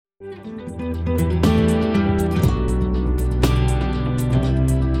Good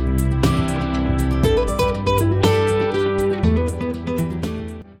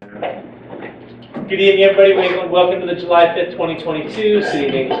evening, everybody. Welcome to the July 5th, 2022 City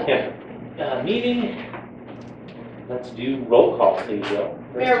of Angels Camp meeting. Let's do roll call, please, Will.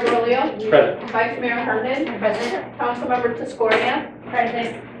 Mayor Berlio. Present. Vice Mayor Herndon. Present. Councilmember Tiscornia.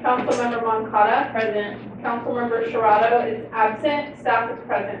 Present. Councilmember Moncada. Present. Councilmember Sharado is absent. Staff is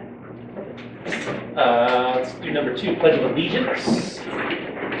present. Let's do number 2, Pledge of Allegiance.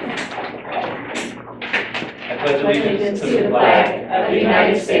 I pledge allegiance to the flag of the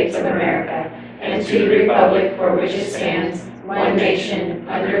United States of America and to the republic for which it stands, one nation,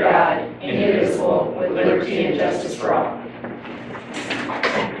 under God, indivisible, with liberty and justice for all.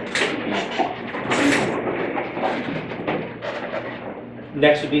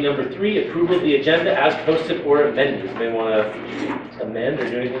 Next would be number 3, approval of the agenda as posted or amended. Does anyone want to amend or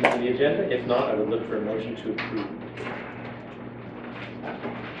do anything to the agenda? If not, I would look for a motion to approve.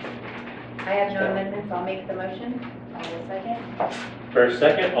 I have no amendments, I'll make the motion. I will second. First,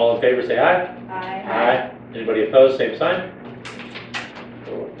 second, all in favor say aye. Aye. Anybody opposed, same sign.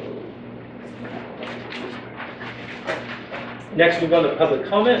 Next, we go on to public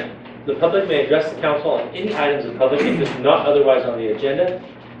comment. The public may address the council on any items of public interest not otherwise on the agenda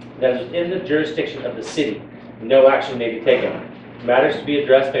that is within the jurisdiction of the city. No action may be taken. Matters to be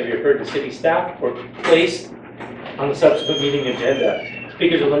addressed may be referred to city staff or placed on the subsequent meeting agenda.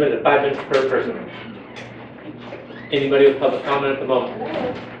 Speakers are limited to 5 minutes per person. Anybody with public comment at the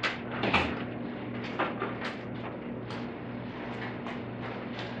moment?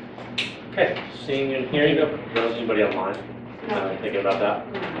 Okay, seeing and hearing, no, anybody online? No. Thinking about that?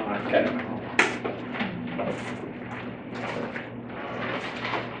 Okay.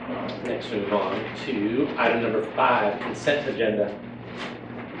 Next, we move on to item number 5, consent agenda.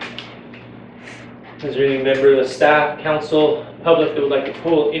 Is there any member of the staff, council, public that would like to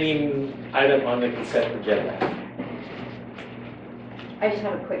pull any item on the consent agenda? I just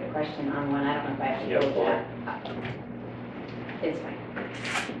have a quick question on one, I don't know if I have to go with that. It's fine.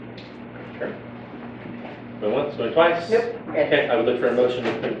 Sure. Going once, going twice? Nope, good. Okay, I would look for a motion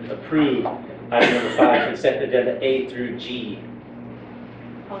to approve item number 5, consent agenda A through G.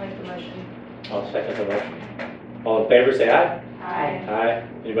 I'll make the motion. I'll second the motion. All in favor, say aye. Aye. Aye.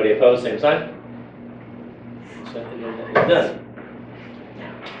 Anybody opposed, same sign? Consent agenda is done.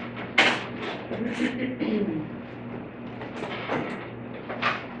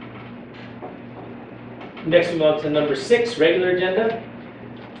 Next, we move on to number 6, regular agenda.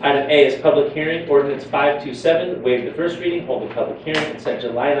 Item A is public hearing, ordinance 527, waive the first reading, hold a public hearing, and set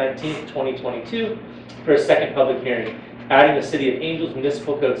July 19th, 2022 for a second public hearing, adding the City of Angels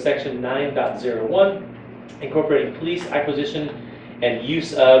Municipal Code Section 9.01, incorporating police acquisition and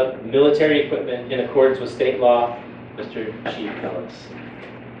use of military equipment in accordance with state law. Mr. Chief Ellis.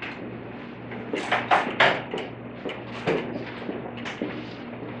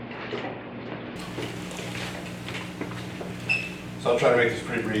 So I'll try to make this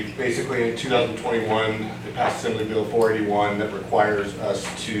pretty brief. Basically, in 2021, they passed Assembly Bill 481 that requires us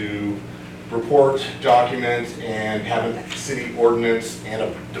to report, document, and have a city ordinance and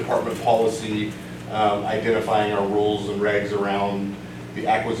a department policy identifying our rules and regs around the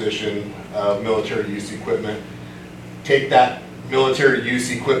acquisition of military use equipment. Take that military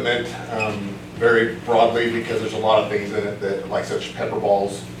use equipment very broadly because there's a lot of things in it that, like such pepper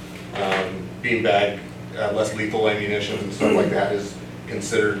balls, beanbag, less lethal ammunition and stuff like that is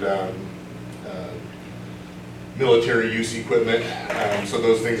considered military use equipment. So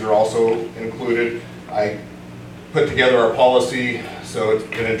those things are also included. I put together our policy, so it's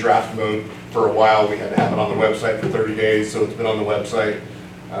been in draft mode for a while. We had to have it on the website for 30 days, so it's been on the website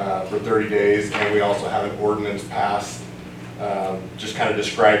for 30 days, and we also have an ordinance passed just kind of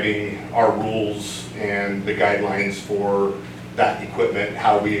describing our rules and the guidelines for that equipment,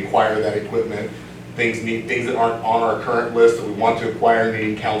 how we acquire that equipment, things that aren't on our current list that we want to acquire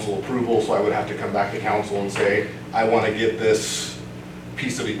needing council approval. So I would have to come back to council and say, I want to get this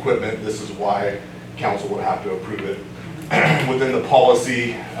piece of equipment, this is why council would have to approve it. Within the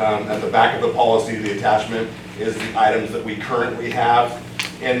policy, at the back of the policy, the attachment is the items that we currently have,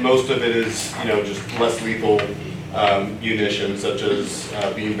 and most of it is, you know, just less lethal munitions such as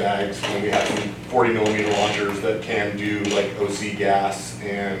bean bags, and we have some 40 millimeter launchers that can do like OC gas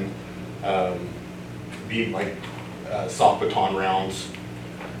and soft baton rounds.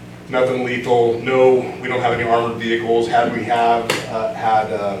 Nothing lethal. No, we don't have any armored vehicles. Had we had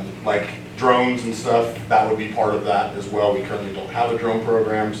like drones and stuff, that would be part of that as well. We currently don't have a drone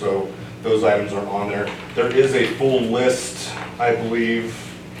program, so those items aren't on there. There is a full list, I believe,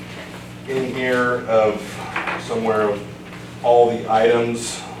 in here of somewhere of all the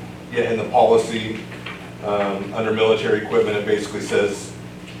items, in the policy, under military equipment, it basically says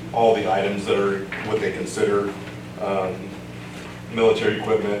all the items that are what they consider military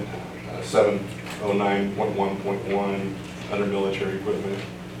equipment, 709.1.1 under military equipment.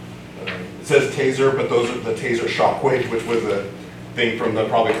 It says taser, but those are the taser shockwave, which was a thing from the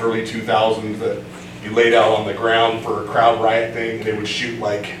probably early 2000s that you laid out on the ground for a crowd riot thing, and they would shoot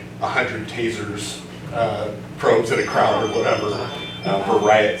like 100 tasers, probes at a crowd or whatever for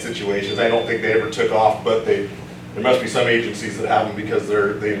riot situations. I don't think they ever took off, but there must be some agencies that have them because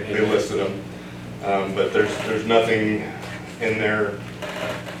they listed them. But there's nothing in there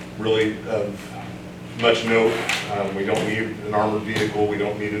really of much note. We don't need an armored vehicle, we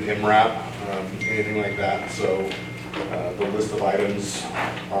don't need an MRAP, anything like that. So the list of items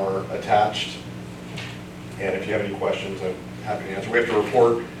are attached. And if you have any questions, I'm happy to answer. We have to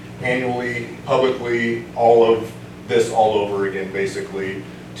report annually, publicly, all of this all over again, basically,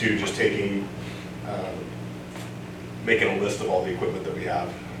 to just making a list of all the equipment that we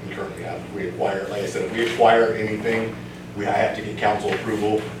have and currently have. If we acquire, like I said, if we acquire anything, I have to get council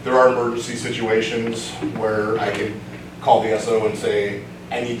approval. There are emergency situations where I can call the SO and say,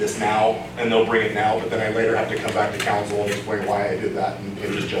 I need this now, and they'll bring it now, but then I later have to come back to council and explain why I did that and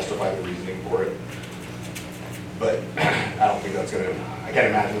just justify the reasoning for it. But I don't think that's gonna, I can't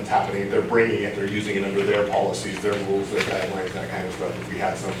imagine what's happening. They're bringing it, they're using it under their policies, their rules, their guidelines, that kind of stuff. If we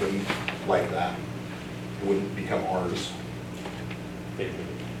had something like that, it wouldn't become ours.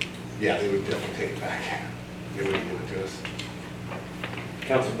 Yeah, they would definitely take it back. They wouldn't give it to us.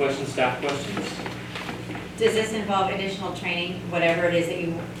 Council questions, staff questions? Does this involve additional training, whatever it is that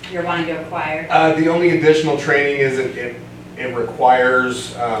you're wanting to acquire? The only additional training is it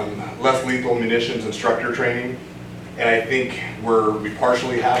requires less lethal munitions instructor training. And I think we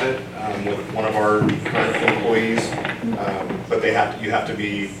partially have it with one of our current employees, but you have to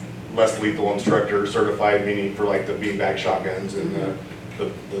be less lethal instructor certified, meaning for like the beanbag shotguns and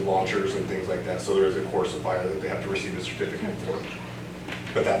the launchers and things like that. So there is a course of fire that they have to receive a certificate for.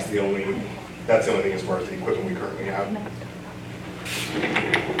 But that's the only thing as far as the equipment we currently have.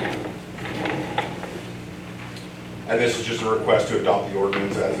 And this is just a request to adopt the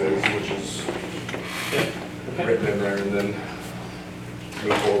ordinance as is, which is written in there, and then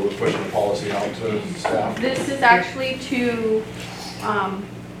move forward with pushing the policy out to staff. This is actually to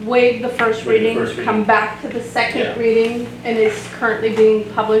waive the first reading, come back to the second reading, and is currently being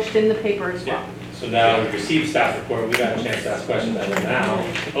published in the paper as well. So now we've received staff report, we got a chance to ask questions, I will now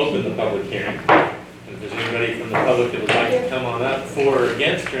open the public hearing. And if there's anybody from the public that would like to come on up for or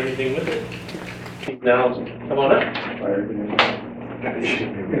against or anything with it, now come on up.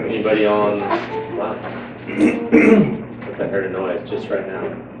 Anybody on? I heard a noise just right now.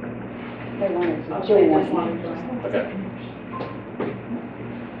 Okay.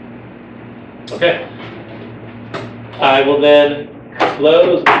 Okay. I will then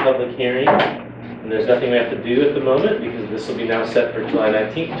close the public hearing, and there's nothing we have to do at the moment because this will be now set for July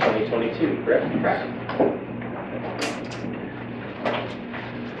 19th, 2022, correct? Correct.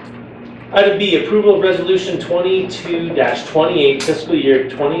 Item B, approval of resolution 22-28 fiscal year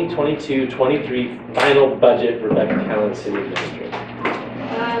 2022-23 final budget. Rebecca Callen, City Administrator.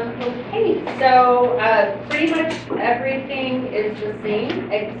 Okay, so pretty much everything is the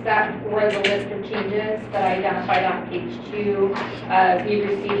same except for the list of changes that I identified on page 2. We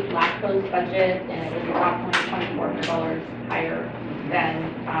received last closed budget and it was approximately $2,400 higher than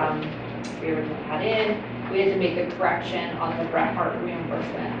we originally had in. We had to make a correction on the Bret Hart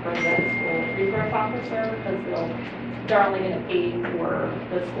reimbursement for the school resource officer because they're only going to pay for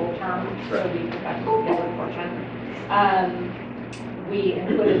the school term, so we put that together portion. We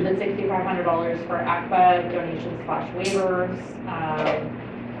included the $6,500 for ACPA donations/waivers,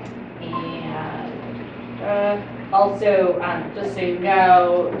 and also, just so you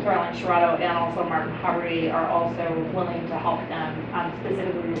know, Caroline Sherrato and also Martin Hubbard are also willing to help them,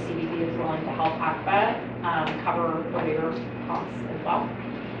 specifically the CBD is willing to help ACPA cover the waiver costs as well.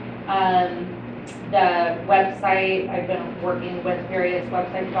 The website, I've been working with various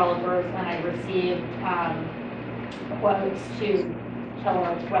website developers and I received quotes to kill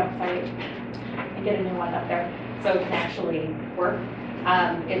our website and get a new one up there so it can actually work.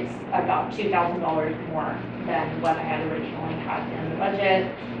 It's about $2,000 more than what I had originally had in the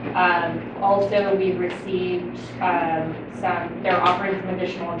budget. Also, we received they're offering some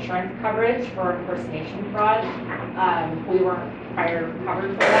additional insurance coverage for impersonation fraud. We weren't prior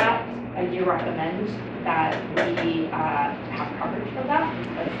covered for that. I do recommend that we have coverage for that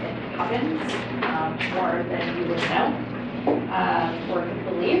because it happens more than you would know or could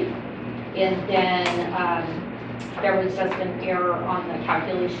believe. And then there was just an error on the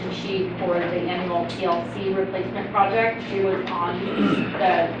calculation sheet for the annual PLC replacement project. It was on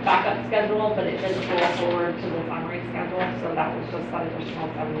the backup schedule, but it didn't roll forward to the summary schedule, so that was just that additional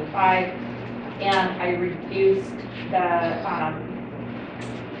 75. And I reduced the,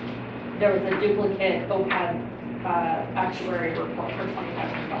 there was a duplicate OPEB actuary report for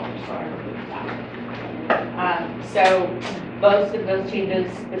 $2,500, so I removed that. So most of those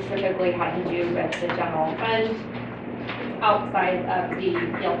changes specifically had to do with the general fund outside of the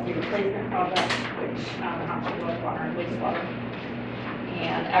PLC replacement project, which has to do with water and wastewater.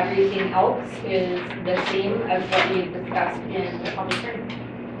 And everything else is the same as what we discussed in the public hearing.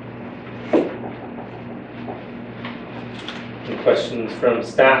 Any questions from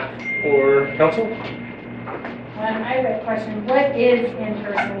staff or council? I have a question. What is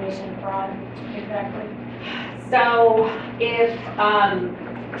impersonation fraud exactly? So if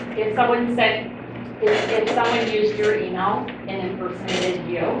someone said, if someone used your email and impersonated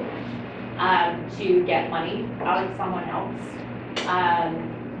you to get money out of someone else,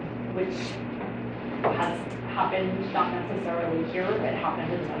 which has happened, not necessarily here, it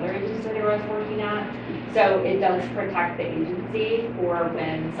happened in another agency that I was working at. So it does protect the agency for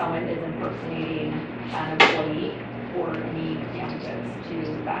when someone is impersonating an employee for any damages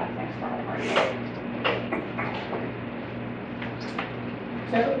to that external party.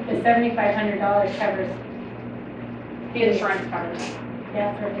 So the $7,500 covers, The insurance covers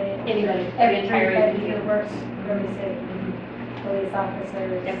yeah, for the, anybody, the entire everybody agency. who works for the city, police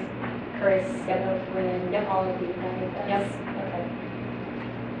officers, Yep. Chris, Yep. Lynn, Yep. all of you, right? That's- Okay.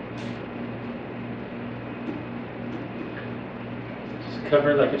 Does it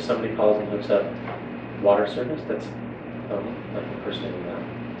cover like if somebody calls and hooks up water service, that's like impersonating that?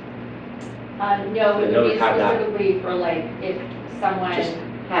 No, it No, would be have that. specifically for like, if someone, Just-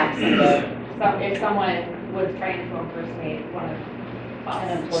 if someone was trying to impersonate one of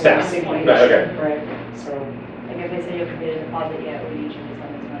us. Staff. Right, Right, okay. Right, so, like if they say you haven't paid a deposit yet, we usually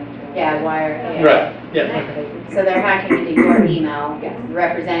send this money to. Yeah, wire, yeah. Right, yeah. So they're hacking into your email, Yes.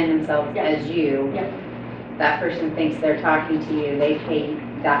 representing themselves Yeah. as you. Yep. That person thinks they're talking to you, they pay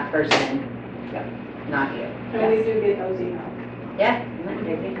that person, Yep. not you. And we do get those emails. Yeah, isn't that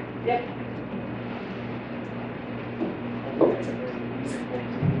crazy?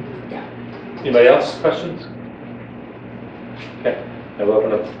 Anybody else, questions? Okay, I will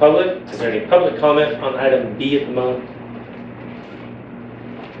open up to public. Is there any public comment on item B at the moment?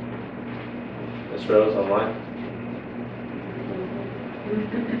 Ms. Rose online?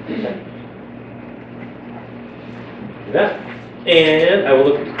 Okay. Do that. And I will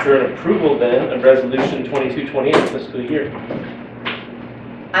look for an approval then of resolution 2228 fiscal year.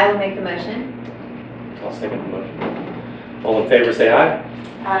 I will make the motion. I'll second the motion. All in favor, say aye.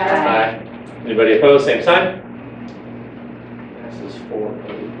 Aye. Anybody opposed, same sign? Passes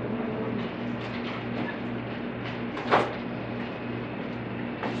 4-0.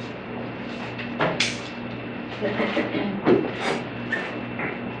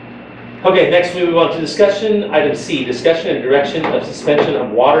 Okay, next we move on to discussion. Item C, discussion and direction of suspension of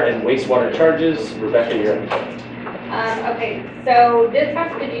water and wastewater charges. Rebecca, you're up. Okay, so this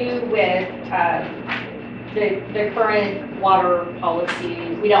has to do with the current water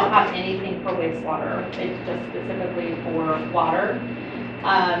policy. We don't have anything for wastewater. It's just specifically for water.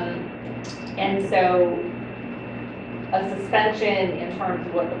 And so a suspension in terms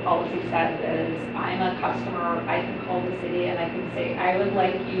of what the policy says is, I'm a customer, I can call the city and I can say, I would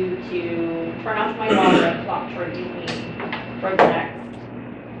like you to turn off my water and stop charging me for the next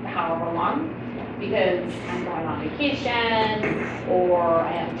however long, because I'm going on vacation, or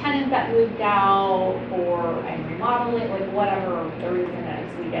I have a tenant that moved out, or I'm remodeling, like whatever the reason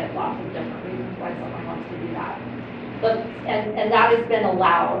is. We get lots of different reasons why someone wants to do that. But, and that has been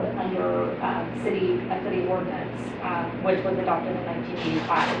allowed under a city ordinance, which was adopted in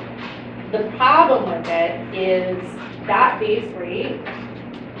 1985. The problem with it is that base rate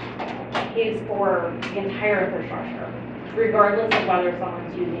pays for the entire infrastructure, regardless of whether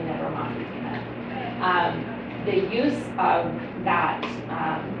someone's using it or not using it. The use of that,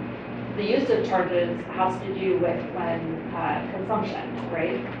 the use of charges has to do with when consumption,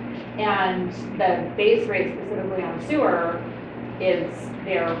 right? And the base rate specifically on sewer is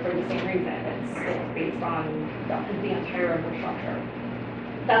there for the same reason. It's based on the entire infrastructure.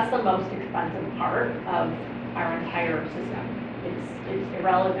 That's the most expensive part of our entire system. It's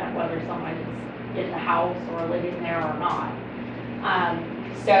irrelevant whether someone is in the house or living there or not.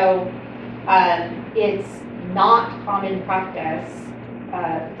 It's not common practice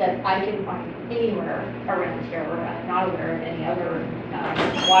that I can find anywhere around here. I'm not aware of any other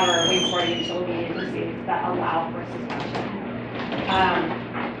water or wastewater utility agencies that allow for suspension.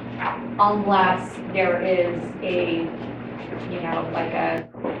 Unless there is a,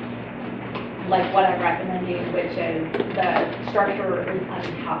 like what I'm recommending, which is the structure is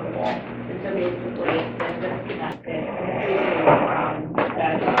uninhabitable. And so basically it's been disconnected completely from the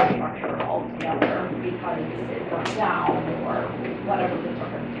structure altogether because it burnt down or whatever the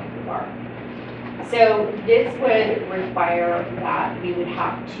circumstances are. So this would require that we would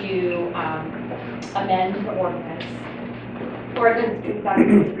have to amend the ordinance. Ordinance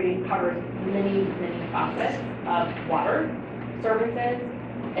 2003 covers many facets of water services.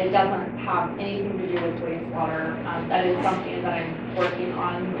 It doesn't have anything to do with wastewater. That is something that I'm working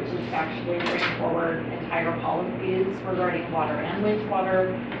on, which is actually bring forward entire policies regarding water and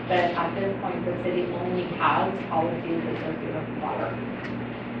wastewater. But at this point, the city only has policies associated with water.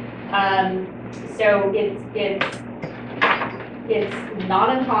 So it's not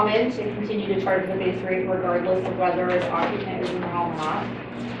uncommon to continue to charge the base rate regardless of whether its occupant is in the home or not.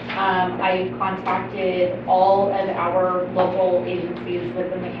 I contacted all of our local agencies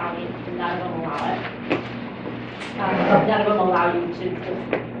within the county, and none of them allow it. None of them allow you to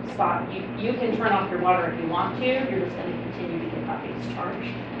just stop. You can turn off your water if you want to, you're just gonna continue to get that base charge.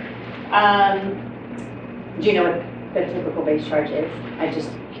 Do you know what the typical base charge is? I'm just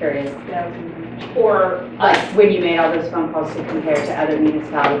curious. Or Like when you made all those phone calls to compare to other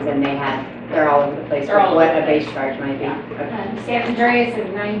municipalities and they're all over the place They're with all what over a the base charge might be. Yeah. Okay. San Andreas is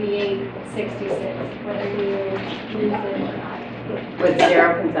 98.66, whether you use it or not. With zero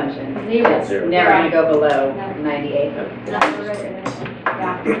consumption. Zero. Zero. Never gonna go below No. 98.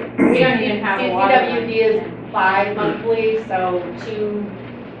 Yeah. We don't even have a water line. CCWD is 5 monthly, so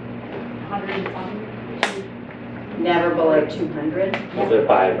 200 something. Never below 200. Is there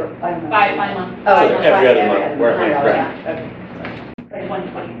 5? 5 month. Oh, So every other month, we're $100, like, yeah, okay. Like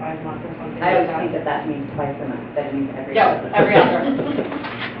 125 a month or something. I like don't think that means twice a month, that means every. No, every other.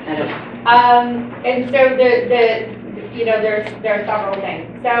 I don't. And so there's several things.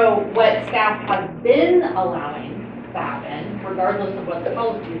 So what staff has been allowing to happen, regardless of what the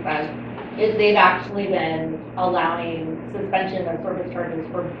policy says, is they've actually been allowing suspension of service charges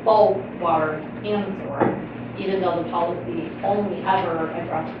for both water and sewer, even though the policy only ever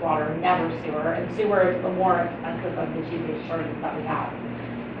addressed water, never sewer, and sewer is the more expensive of the two base charges that we have.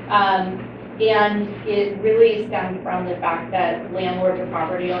 And it really stemmed from the fact that landlords or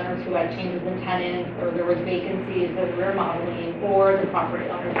property owners who had changes in tenants, or there was vacancies that were remodeling, or the property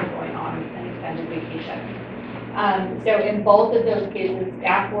owners were going on an extended vacation. So in both of those cases,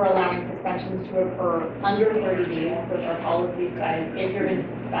 staff were allowing suspensions to occur under 30 days, which our policy says if you're going to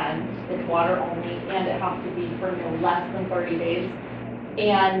suspend, it's water only, and it has to be for no less than 30 days.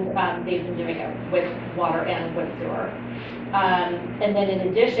 And they've been doing it with water and with sewer. And then in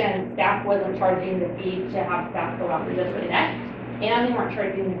addition, staff wasn't charging the fee to have staff go out and disconnect, and they weren't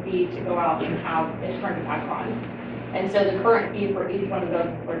charging the fee to go out and have it turned back on. And so the current fee for each one of those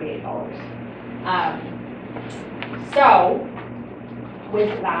is $38. So,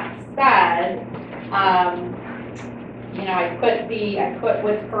 with that said, I put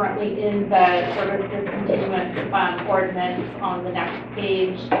what's currently in the service discontinuance ordinance on the next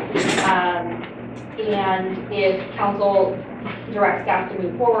page. And if council directs staff to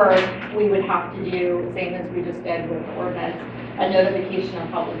move forward, we would have to do, same as we just did with the ordinance, a notification of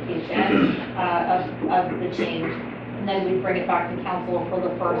publication of the change. And then we bring it back to council for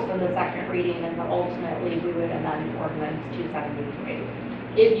the first and the second reading, and then ultimately we would amend ordinance 273.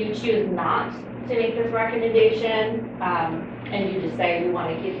 If you choose not to make this recommendation, and you just say we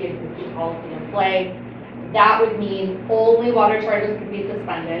want to keep the existing policy in play, that would mean only water charges could be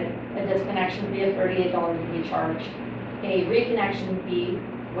suspended, a disconnection fee of $38 would be charged, a reconnection fee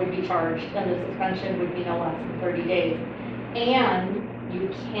would be charged, and the suspension would be no less than 30 days. And you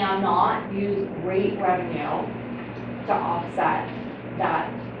cannot use rate revenue to offset that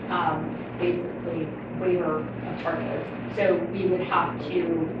basically waiver of charges. So we would have to take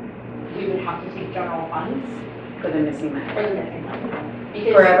general funds For the missing money. for the missing money. Because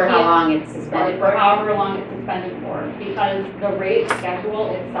you Forever how can't- long it's suspended for for. however long it's suspended for, because the rate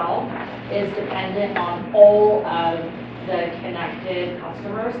schedule itself is dependent on all of the connected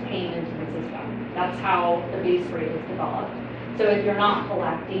customers paying into the system. That's how the base rate is developed. So if you're not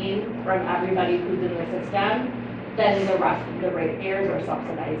collecting from everybody who's in the system, then the rest of the ratepayers are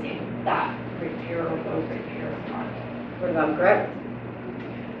subsidizing that ratepayer or those ratepayers' market. What about growth?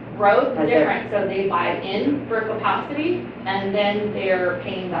 Growth Has is there- different, so they buy in for capacity, and then they're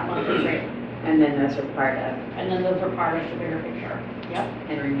paying that monthly rate. And then those are part of. And then those are part of the bigger picture. Yep.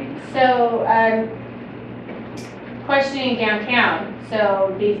 and remain. So, questioning downtown,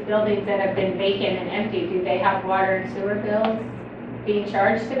 so these buildings that have been vacant and empty, do they have water and sewer bills being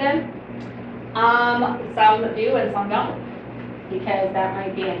charged to them? Some do and some don't. Because that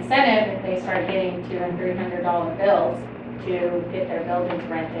might be incentive if they start getting $200 and $300 bills to get their buildings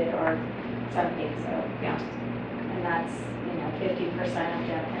rented or something, so, Yeah. and that's, 50% of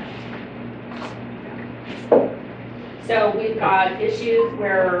downtown. So we've got issues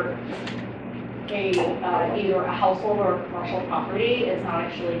where either a household or a commercial property is not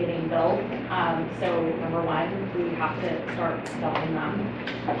actually getting billed. So number one, we have to start billing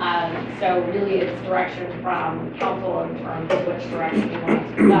them. So really it's direction from council in terms of which direction you want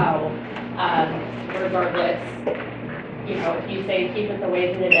us to go. Regardless, if you say keep it the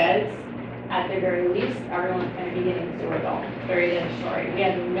way that it is, at the very least, everyone's gonna be getting sewer bill. Very end of story. We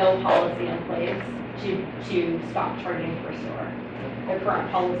have no policy in place to stop charging for sewer. The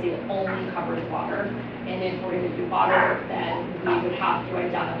current policy only covers water, and if we're gonna do water, then we would have to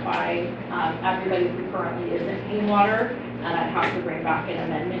identify, everybody who currently isn't paying water, and I'd have to bring back an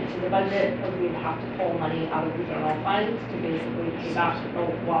amendment to the budget, because we'd have to pull money out of the general fund to basically pay back the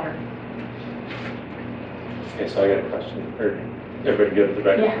water. Okay, so I got a question, or everybody good with the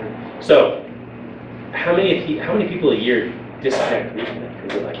record? Yeah. So, how many people a year disconnect recently?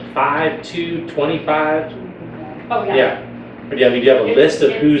 Is it like 5, 2, 25? Oh, yeah. Yeah. Or do you have a list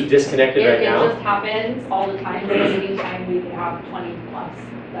of who's disconnected right It now? just happens all the time, so anytime we could have 20 plus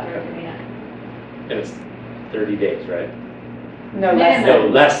that are doing it. And it's 30 days, right? No less No,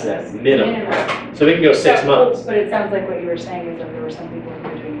 less than, minimum. So we can go 6 months. But it sounds like what you were saying is that there were some people who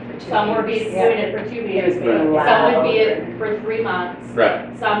were doing it for 2 weeks. Some were doing it for 2 It was weeks, being some allowed. would be it for 3 months,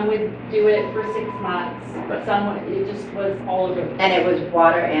 Right, some would do it for 6 months, Right. it just was all over. And it was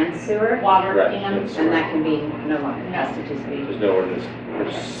water and sewer? Water Right. and And sewer. that can be no longer, it has to just be there's no ordinance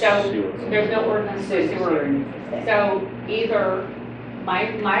for So, sewer. there's no ordinance for sewer. sewer. needs to stay. So either,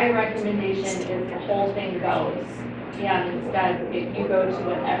 my recommendation is the whole thing goes. And instead, if you go to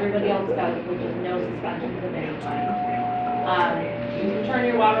what everybody else does, which is no suspensions of any kind. You can turn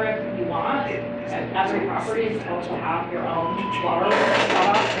your water if you want. Every property is supposed to have your own water shut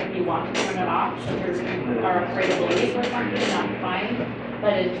off if you want to turn it off. If you are afraid of leaks or something, that's fine.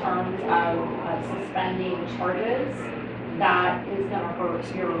 But in terms of suspending charges, that's gonna hurt your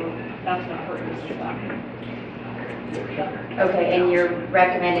system. Okay, and you're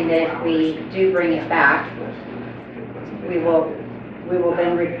recommending that if we do bring it back, we will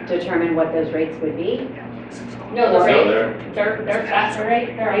then determine what those rates would be? No, the So rates, there- they're fast,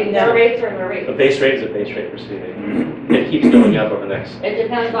 right? Their No. rates are their rates. a base rate is a base rate proceeding. It keeps going up over the next, It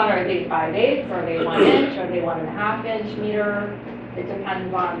depends on, are they 5/8, are they 1 inch, are they 1.5 inch meter? It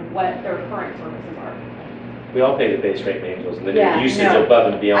depends on what their current services are. we all pay the base rate, Angels, and then Yeah, your usage no.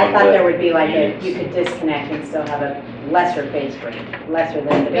 above and beyond. I thought what there would be like needs. you could disconnect and still have a lesser base rate, lesser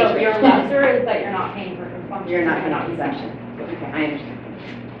than the base No, rate. your lesser is that you're not paying for consumption. You're not paying consumption. Okay, I understand.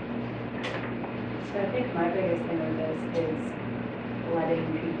 So I think my biggest thing with this is letting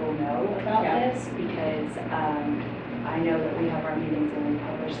people know about Yeah. this, because I know that we have our meetings and we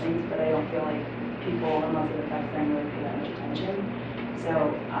publish things, but I don't feel like people, unless it affects them, really pay that much attention.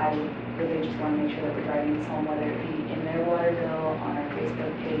 So I really just want to make sure that we're driving this home, whether it be in their water bill, on our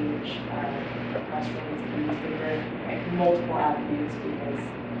Facebook page, press release, in the newspaper, like multiple avenues, because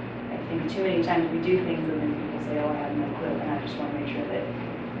I think too many times we do things and then people say, oh, I have no clue, and I just want to make sure that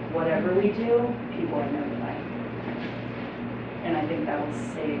whatever we do, people are notified. And I think that will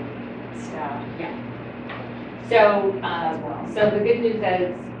save staff So, as well. so the good news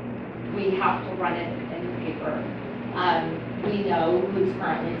is, we have to run it in the paper. We know who's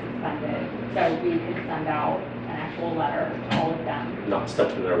currently suspended, so we could send out an actual letter to all of them, Not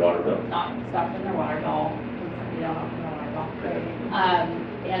stuffed in their water bill. not stuff in their water bill, you don't have in their water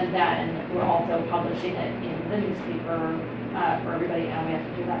bill. And then we're also publishing it in the newspaper, for everybody, and we have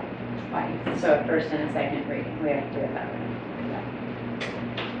to do that twice. So a first and a second reading, we have to do it that way.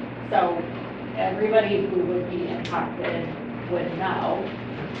 So everybody who would be impacted would know.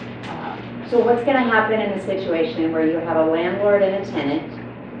 So what's gonna happen in a situation where you have a landlord and a tenant?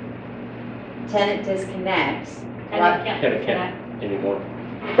 Tenant disconnects. And What- it can't Can't- disconnect. Anymore.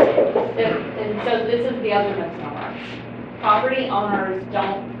 And so this is the other misnomer. Property owners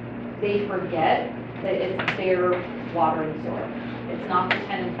they forget that it's their water and sewer. It's not the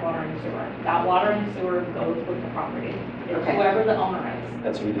tenant's water and sewer. That water and sewer goes with the property. It's Okay. whoever the owner is.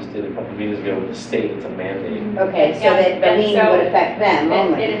 That's what we just did a couple meetings ago with the state, it's a mandate. Okay, so Yeah, that the and lien so- would affect them It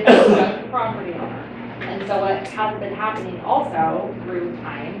only. is just the property owner. And so what has been happening also through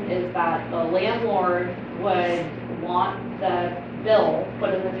time is that the landlord would want the bill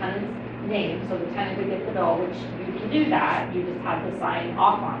put in the tenant's name, so the tenant could get the bill, which you can do that, you just have to sign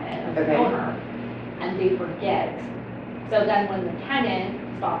off on it as the Okay. owner, and they forget. So then when the tenant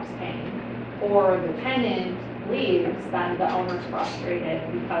stops paying, or the tenant leaves, then the owner's frustrated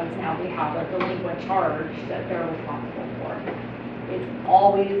because now they have a delinquent charge that they're responsible for. It's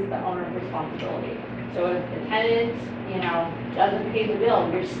always the owner's responsibility. So if the tenant, doesn't pay the bill,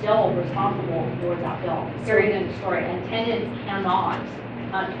 you're still responsible for that bill, period, end of story. And tenants cannot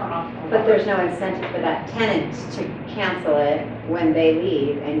turn off the water. But there's no incentive for that tenant to cancel it when they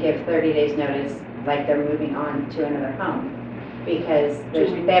leave and give 30 days notice, like they're moving on to another home. Because they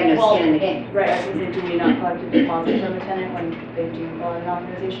have no skin in the game. Right, do we not collect a deposit from the tenant when they do file an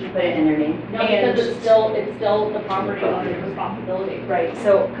authorization? Put it in their name. No, because it's still the property owner's responsibility. Right,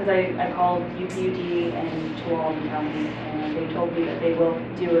 so, because I called UPUD and Tuolumne County, and they told me that they will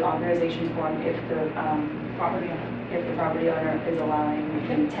do an authorization form if the property owner is allowing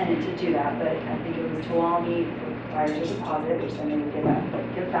the tenant to do that, but I think it was Tuolumne requires a deposit, which then they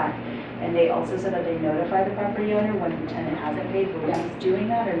would give back. And they also said that they notify the property owner when the tenant hasn't paid, were we doing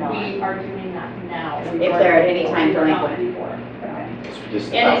that or not? We are doing that now. If they're at any time We were not delinquent. before.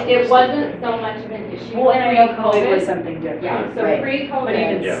 Just And it wasn't so much of an issue. Well, and I know COVID was pre-COVID. something different. Yeah, so Right. But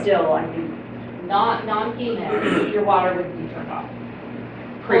pre-COVID, even still, I mean, non-payment, your water would be turned off.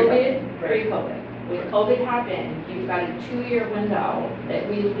 Pre-COVID, right. Pre-COVID. When COVID happened, you've got a 2-year window that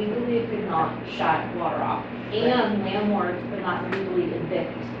we legally could not shut water off. And landlords could not legally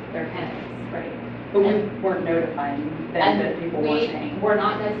evict their tenants. right. But we weren't notifying them that people weren't And paying. we were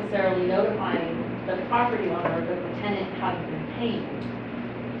not necessarily notifying the property owner that the tenant hadn't been paying.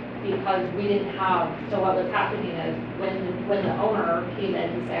 Because we didn't have, so what was happening is when the owner came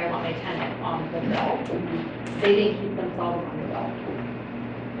in to say, I want my tenant on the bill, they didn't keep themselves on the bill.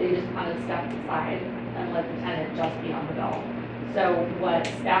 They just kind of stepped aside and let the tenant just be on the bill. So what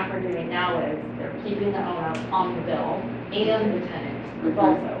staff are doing now is they're keeping the owner on the bill and the tenant is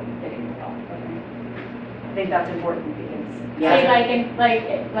also getting the bill. I think that's important because. Yeah. Say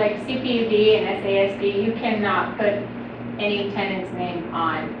like CPUD and SASD, you cannot put any tenant's name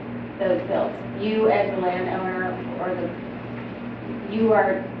on those bills. You as the landowner you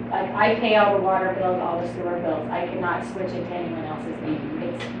are, like, I pay all the water bills, all the sewer bills. I cannot switch it to anyone else's name.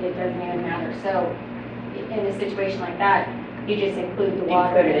 It doesn't even matter. So in a situation like that, you just include the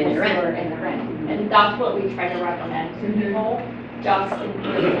water Include it in and the your rent. sewer in the rent. And that's what we try to recommend to people, just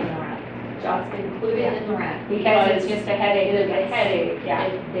include it in the rent. Just include it in the rent. Because it's just a headache. It is a headache Yeah.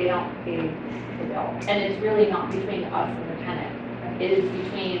 if they don't pay the bill. And it's really not between us and the tenant. It is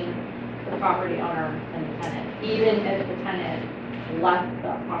between the property owner and the tenant. Even if the tenant left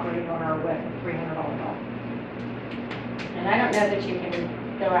the property owner with a $300 bill. And I don't know that you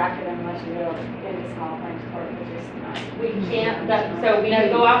can go after them unless you go into small claims court, which is not. We can't, so we can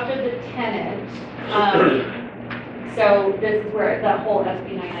go after the tenant. So this is where the whole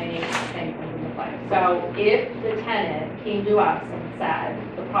SB 998 thing comes into play. So if the tenant came to us and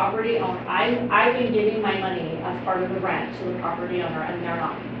said, the property owner, I've been giving my money as part of the rent to the property owner and they're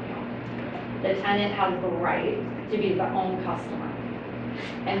not paying me. The tenant has the right to be the own customer.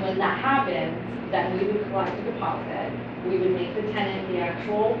 And when that happens, then we would collect a deposit. We would make the tenant the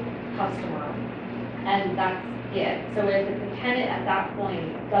actual customer, and that's it. So if the tenant at that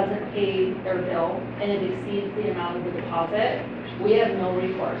point doesn't pay their bill and it exceeds the amount of the deposit, we have no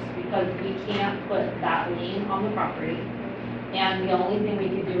recourse because we can't put that lien on the property. And the only thing we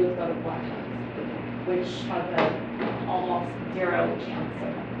can do is go to collections, which has a almost zero chance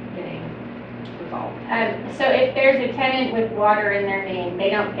of getting resolved. So if there's a tenant with water in their name, they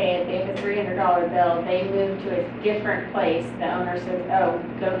don't pay it, they have a $300 bill, they move to a different place, the owner says, oh,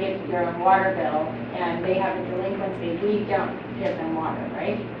 go get your own water bill, and they have a delinquency, we don't give them water,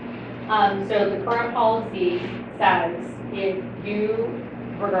 right? So the current policy says if you,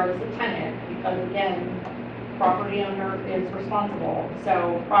 regardless of tenant, because again, property owner is responsible.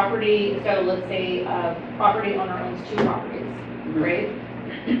 So let's say a property owner owns 2 properties, right?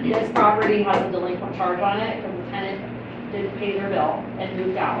 This property has a delinquent charge on it because the tenant didn't pay their bill and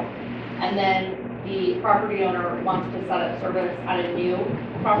moved out. And then the property owner wants to set up service at a new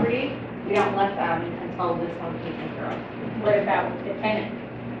property. We don't let them until this one's taken care of. What about the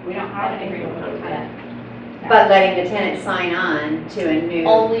tenant? We don't have an agreement with the tenant. But letting the tenant sign on to a new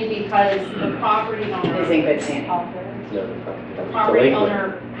Only because the property owner. is in good standing. The property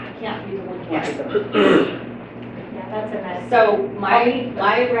owner can't be Can't be delinquent. delivered. Yeah, that's a mess. So my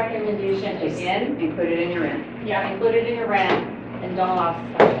recommendation again, Include it in your rent. yeah, include it in your rent and don't allow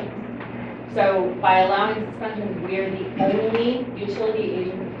suspensions. So by allowing suspensions, we are the only utility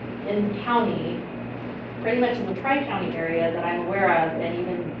agent in the county pretty much in the tri-county area that I'm aware of, and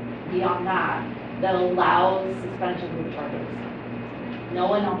even beyond that allows suspension of charges. No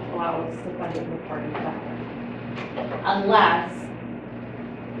one else allows suspension of charges that way. Unless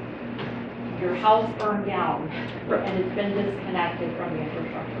your house burned down Right. and it's been disconnected from the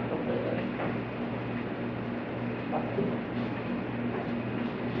infrastructure completely.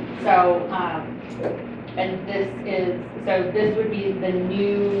 So, and this would be the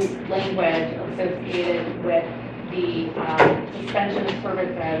new language associated with the suspension of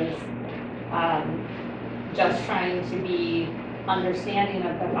services, just trying to be understanding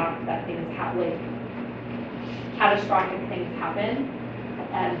of the fact that things like catastrophic things happen.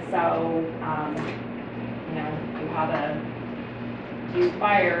 And so, you have a huge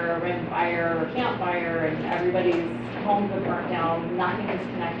fire, a ring fire, or campfire, and everybody's homes are burnt down, nothing is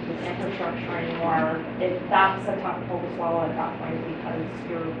connected to infrastructure anymore. That's a tough pill to swallow at that point because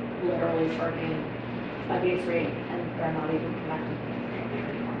you're literally charging a base rate and they're not even connected to infrastructure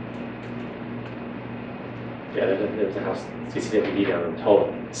anymore. Yeah, there was a house, CCWD down in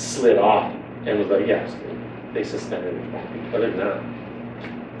Tulsa, slid off and was like, yeah, they suspended it. Other than that,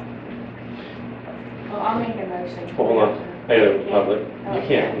 Well, I'll make a motion. hold on, I gotta public, you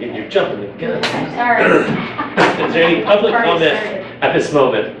can't, you're jumping the gun. Sorry. Is there any public Already comment started. at this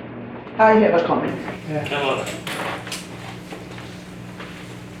moment? I have a comment. Come on.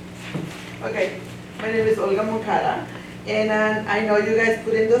 Okay, my name is Olga Moncada, and I know you guys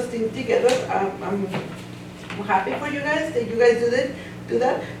putting those things together. I'm happy for you guys that you guys do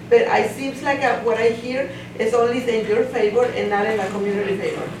that, but it seems like what I hear is only in your favor and not in the community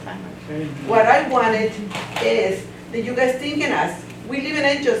favor. What I wanted is that you guys think in us. We live in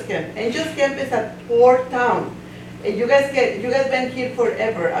Angels Camp. Angels Camp is a poor town. And you guys been here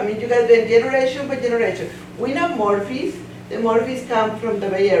forever. I mean, you guys been generation by generation. We know Murphys. The Murphys come from the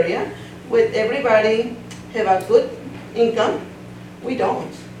Bay Area, with everybody have a good income. We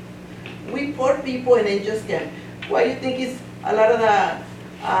don't. We poor people in Angels Camp. Why do you think is a lot of the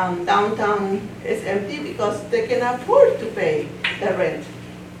downtown is empty? Because they can afford to pay the rent.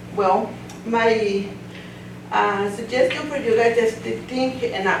 Well, my suggestion for you guys is to think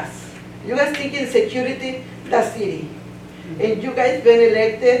in us. You guys think in security, the city. And you guys been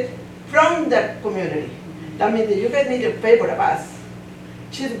elected from the community. That means that you guys need a favor of us.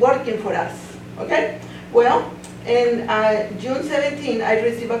 She's working for us, okay? Well, in June 17, I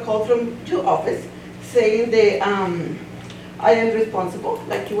received a call from your office saying that I am responsible,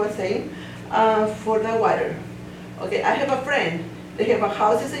 like you were saying, for the water. Okay, I have a friend. They have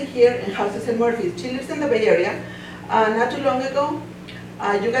houses in here and houses in Murphy. She lives in the Bay Area. Not too long ago,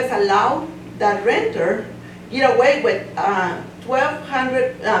 you guys allowed the renter get away with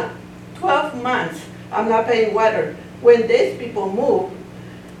 12 months. I'm not paying water. When these people move,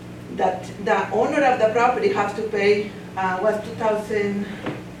 that the owner of the property has to pay was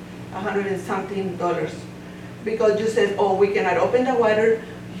 $2,100 and something, because you said, oh, we cannot open the water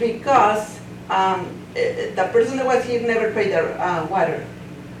because the person that was here never paid their water.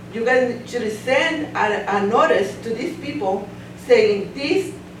 You guys should send a notice to these people saying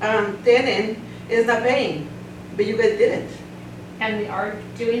this tenant is not paying, but you guys didn't. And we are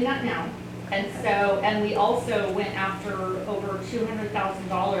doing that now. And so, and we also went after over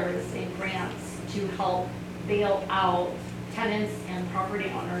 $200,000 in grants to help bail out tenants and property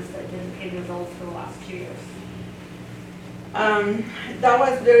owners that didn't pay their bills for the last 2 years. That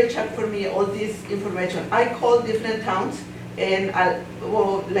was very shock for me, all this information. I called different towns and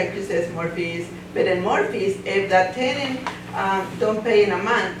well, like you said, Murphy's, but in Murphy's, if the tenant don't pay in a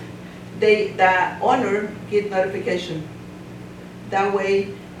month, the owner get notification. That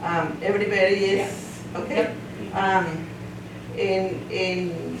way, everybody is, okay?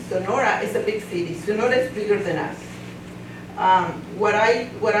 In Sonora, it's a big city. Sonora is bigger than us. My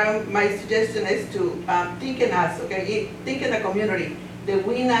suggestion is to think in us, okay? Think in the community that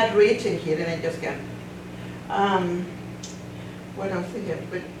we're not rich in here in Angels Camp. What else again?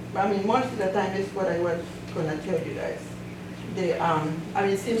 But I mean, most of the time is what I was gonna tell you guys. I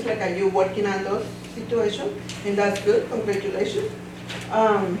mean, it seems like you're working on those situations, and that's good. Congratulations.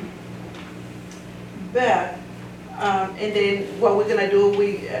 And then what we're gonna do,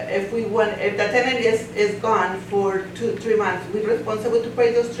 if the tenant is gone for 2-3 months, we're responsible to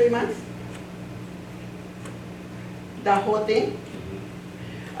pay those 3 months? The whole thing?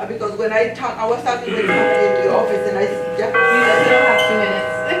 Because when I was talking with somebody in the office and You still have 2 minutes.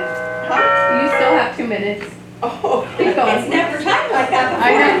 Huh? You still have 2 minutes. Oh, Keep going. It's never timed like that I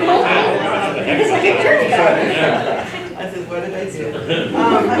know. It's like a church. I said, what did I do?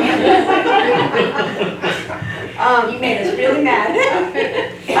 You made us really mad.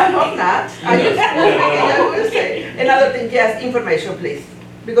 I hope not. I will say. Another thing, yes, information, please.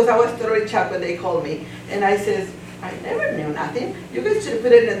 Because I was totally shocked when they called me, and I says, I never knew nothing. You guys should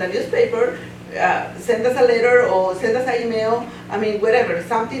put it in the newspaper, send us a letter or send us an email, I mean, whatever,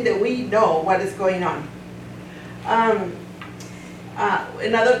 something that we know what is going on.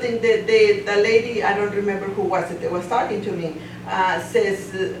 Another thing, the lady, I don't remember who was it, that was talking to me,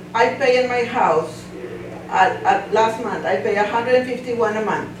 says, I pay in my house, last month, I pay $151 a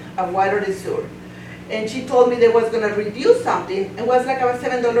month of water and sewer. And she told me they was gonna reduce something, it was like about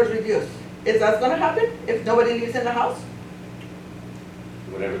 $7 reduced. Is that gonna happen if nobody lives in the house?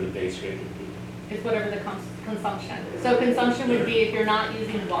 Whatever the base rate would be. Is whatever the consumption. So consumption would be if you're not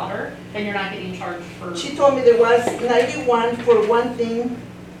using water, then you're not getting charged for. She told me there was 91 for one thing,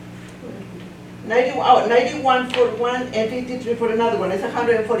 91 for one and 53 for another one, it's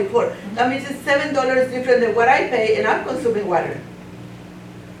 144. That means it's $7 different than what I pay and I'm consuming water.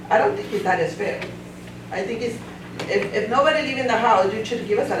 I don't think that is fair. I think it's, if nobody live in the house, you should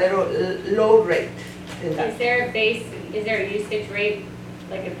give us a little low rate in that. Is there a base, is there a usage rate,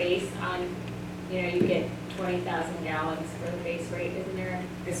 like a base on, you know, you get 20,000 gallons for the base rate, isn't there?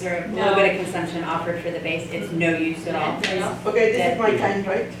 Is there a little bit of consumption offered for the base? It's no use at all. Okay, this is my time,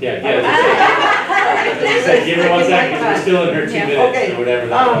 right? Yeah, you said, give her 1 second, 'cause we're still in her 2 Okay. minutes, or whatever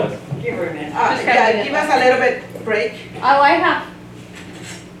that was. Give her a minute. Yeah, give us a little bit break. Oh, I have.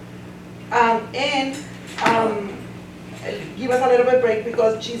 Give us a little bit break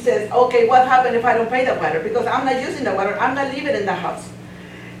because she says, okay, what happened if I don't pay the water? Because I'm not using the water, I'm not living in the house.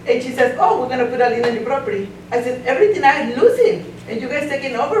 And she says, oh, we're gonna put a lien on your property. I said, everything I'm losing, and you guys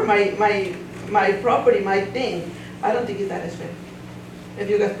taking over my property, my thing. I don't think it's that fair. If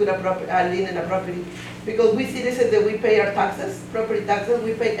you guys put a lien in the property. Because we citizens that we pay our taxes, property taxes,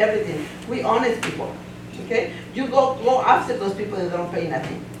 we pay everything. We honest people, okay? You go after those people that don't pay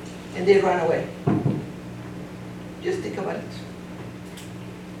nothing, and they run away. Just think about it.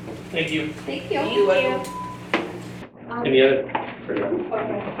 Thank you. Thank you. You're welcome. Any other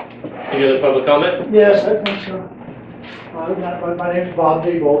public comment? Yes, I think so. My name's Bob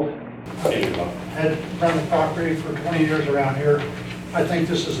Diebold. Thank you, Bob. I've run the property for 20 years around here. I think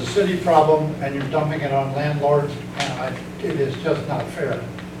this is a city problem and you're dumping it on landlords, and it is just not fair.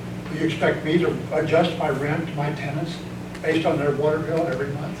 Do you expect me to adjust my rent to my tenants based on their water bill every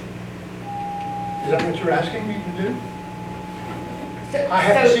month? Is that what you're asking me to do? I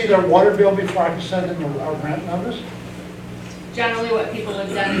have to see their water bill before I can send them a rent notice? Generally, what people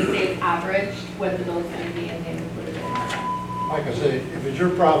have done is they've averaged what the bill's gonna be and they've included it in there. Like I say, if it's your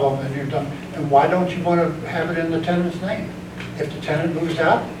problem and you're done, and why don't you want to have it in the tenant's name? If the tenant moves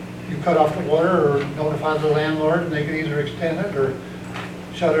out, you cut off the water or notify the landlord and they can either extend it or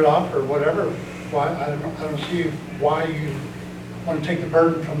shut it off or whatever. Why, I don't see why you want to take the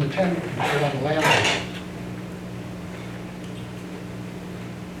burden from the tenant and put it on the landlord.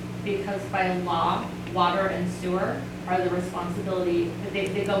 Because by law, water and sewer are the responsibility,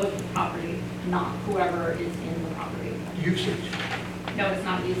 they go with the property, not whoever is in the property. Usage. No, it's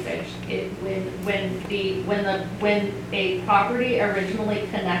not usage. When a property originally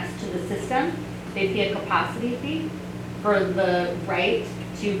connects to the system, they pay a capacity fee for the right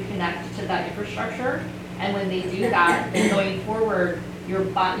to connect to that infrastructure. And when they do that, then going forward, you're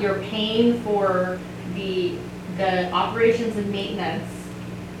paying for the operations and maintenance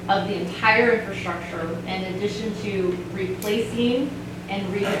of the entire infrastructure in addition to replacing and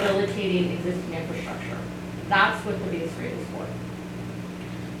rehabilitating existing infrastructure. That's what the base rate is for.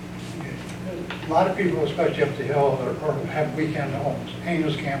 A lot of people, especially up the hill, or have weekend homes.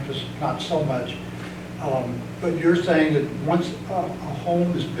 Haines campus, not so much. But you're saying that once a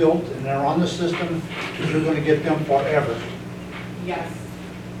home is built and they're on the system, you're going to get them forever, Yes.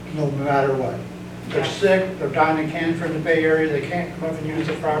 no matter what. They're sick, they're dying in cancer in the Bay Area, they can't come up and use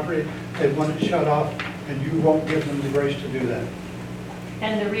the property, they want it shut off, and you won't give them the grace to do that.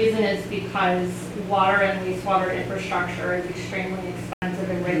 And the reason is because water and wastewater infrastructure is extremely expensive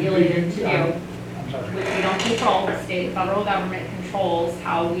and regulated to do, I'm sorry. which we don't control. The state and federal government controls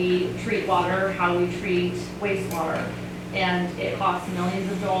how we treat water, how we treat wastewater. And it costs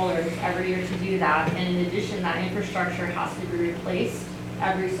millions of dollars every year to do that. And in addition, that infrastructure has to be replaced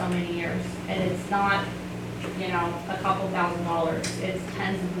every so many years. And it's not, a couple $1,000s, it's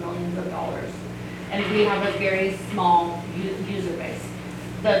tens of millions of dollars. And we have a very small user base.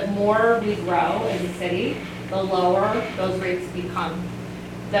 The more we grow as a city, the lower those rates become.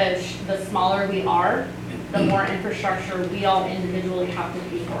 The smaller we are, the more infrastructure we all individually have to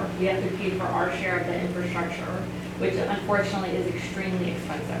pay for. We have to pay for our share of the infrastructure, which unfortunately is extremely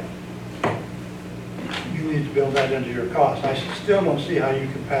expensive. you need to build that into your cost. I still don't see how you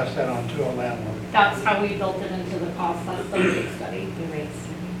can pass that on to a landlord. That's how we built it into the cost, that's the rate study.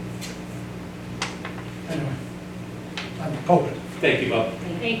 Anyway, I'm opposed. Thank you, Bob.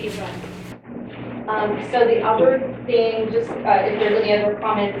 Thank you, John. So the other thing, just if there's any other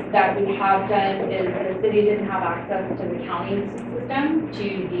comments that we have done, is the city didn't have access to the county system,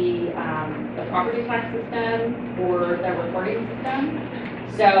 to the property tax system, or the recording system.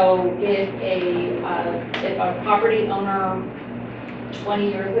 So if a property owner 20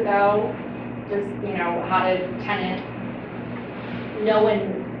 years ago just, had a tenant, no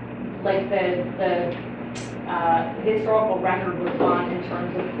one, like the historical record was gone in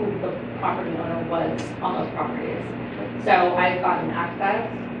terms of who the property owner was on those properties. So I've gotten access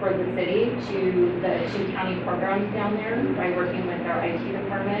for the city to the 2 county programs down there by working with our IT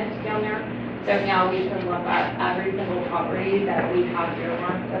department down there. So now we can look at every single property that we have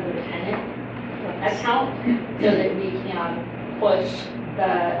earmarked as a tenant account so that we can push the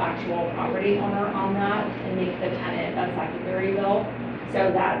actual property owner on that and make the tenant a secondary bill, so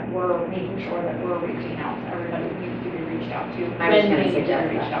that we're making sure that we're reaching out to everybody who needs to be reached out to. I was when gonna they need to be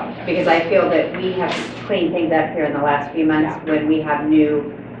suggest reached that, out to. because I feel that we have cleaned things up here in the last few months when we have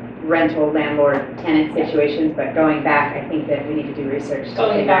new rental landlord tenant situations, but going back, I think that we need to do research to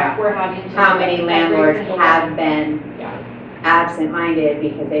Going figure back, out we're having to. how many every landlords single have one. been Yeah, absent-minded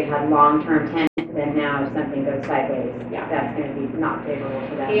because they've had long-term tenants, and now if something goes sideways, Yeah. that's gonna be not favorable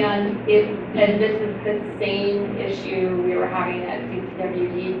for them. and this is the same issue we were having at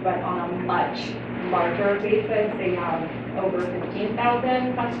CCWD, but on a much larger basis. They have over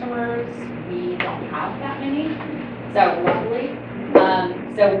 15,000 customers. We don't have that many, so luckily.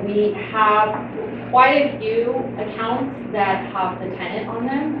 So we have quite a few accounts that have the tenant on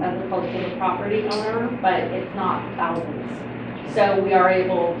them as opposed to the property owner, but it's not thousands. So we are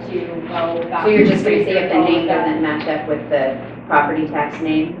able to go back. So you're just gonna see if the and name research all of doesn't match up with the property tax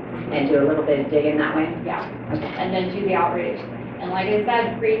name and do a little bit of digging that way? that. Yeah, and then do the outreach. And like I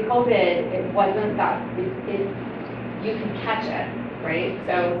said, pre-COVID, it wasn't that, you can catch it, right?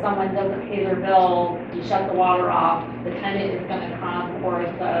 So if someone doesn't pay their bill, you shut the water off, the tenant is gonna come, or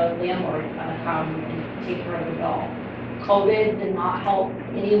the landlord is gonna come and take care of the bill. COVID did not help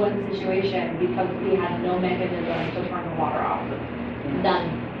anyone's situation because we had no mechanism to turn the water off. None.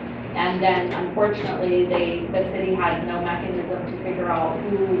 And then unfortunately, the city had no mechanism to figure out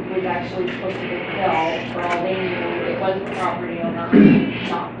who was actually supposed to get the bill. For all they knew, it was the property owner,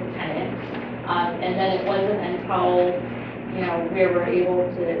 not the tenant. And then it wasn't until, we were able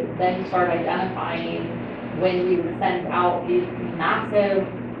to then start identifying when we would send out these massive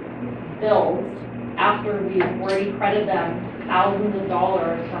bills after we've already credited them thousands of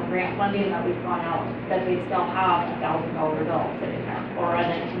dollars from grant funding that we've gone out, that they still have a $1,000 bill sitting there, or a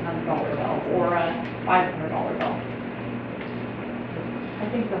 $1,900 bill, or a $500 bill. I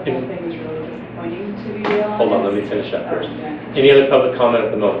think the whole thing is really disappointing, to be real honest. Hold on, let me finish up first. Yeah. Any other public comment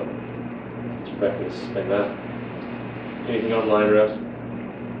at the moment? Rebecca, can you explain that? Anything online, Rose?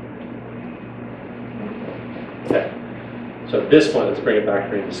 Okay. So at this point, let's bring it back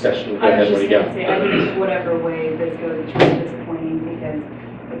for any discussion. Go I ahead, was what do just you gonna got? say, I think whatever way this goes, it's really disappointing because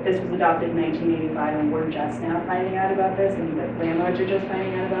if this was adopted in 1985 and we're just now finding out about this and the landlords are just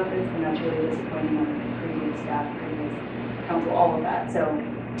finding out about this, then that's really disappointing on the previous staff, previous council, all of that. So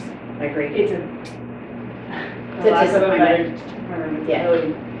Agreed. it's a lack of a better term, it's Yeah.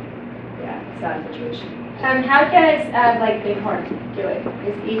 really, sad situation. How does, Bighorn do it?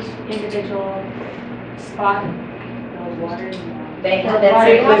 Is each individual spot? Those waters and, They have They that have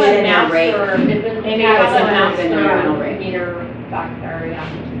included a in their rate. master, They they have have a some kind of in their rental master rate. meter back there,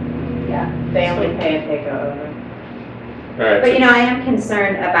 yeah. They only pay if they go over. All right. But so- I am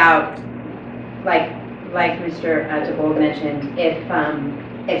concerned about, like Mr. DeBold mentioned,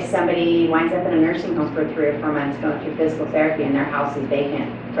 if somebody winds up in a nursing home for 3 or 4 months going through physical therapy and their house is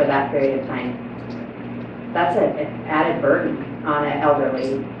vacant for that period of time, that's an added burden on an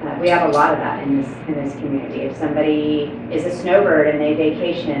elderly. We have a lot of that in this community. If somebody is a snowbird and they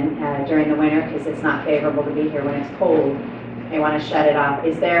vacation during the winter because it's not favorable to be here when it's cold, they want to shut it off.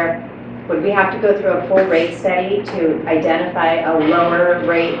 Would we have to go through a full rate study to identify a lower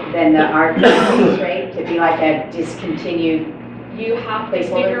rate than the RPC's rate to be like a discontinued? You have to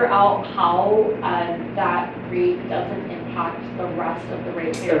Placeholder? figure out how that rate doesn't impact the rest of the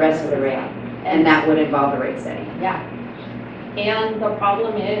rate. The rest of the rate, and that would involve a rate study. Yeah. And the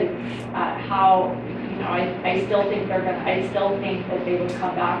problem is how, I still think I still think that they would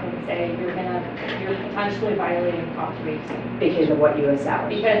come back and say, you're potentially violating cost rates. Because of what you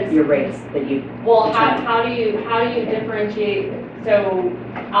established, Because- your rates that you. Well, determined. how do you differentiate, so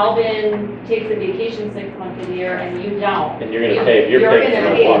Alvin takes a vacation 6 months a year and you don't. And you're gonna pay, you're You're paying gonna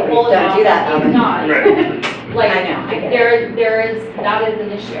for pay the the water. full Don't amount do that, that he's Alvin. not. Right. Like, I know, I get it. there is, that is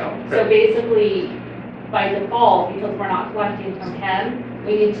an issue. So Right. basically, by default, because we're not collecting from him,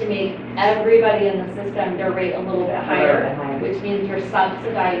 we need to make everybody in the system their rate a little bit higher, which means you're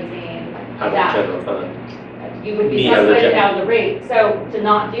subsidizing Out of that. the general fund. You would be Me as a subsidizing general. out of the rate. So to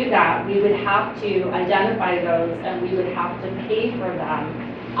not do that, we would have to identify those and we would have to pay for them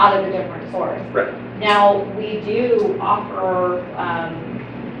out of a different source. Right. Now, we do offer,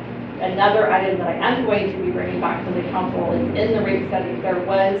 another item that I am going to be bringing back to the council is in the rate study, there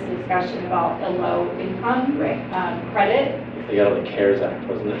was discussion about a low income, Right. credit. They got on the CARES Act,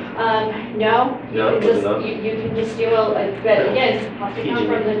 wasn't it? No, you No, can was it just, not? you can just do but again, it has to come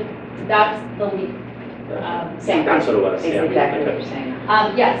from the, that's the lead. Same. That's what it was, It's yeah. exactly what Okay. you're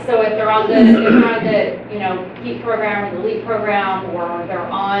saying. Yes, so if they're on the, HEAP program or the LEAP program, or they're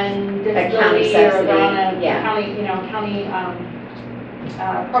on disability, or they're on a subsidy, yeah. county,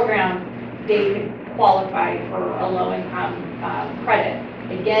 program, they could qualify for a low-income, credit.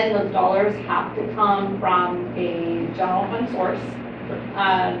 Again, those dollars have to come from a general fund source,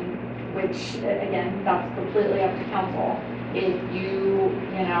 which, again, that's completely up to council. If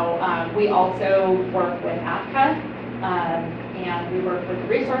we also work with APCA, and we work with the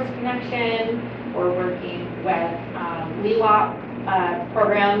Resource Connection, we're working with LEWAP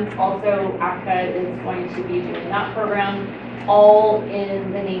program, also APCA is going to be doing that program, all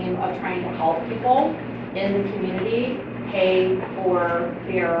in the name of trying to help people in the community pay for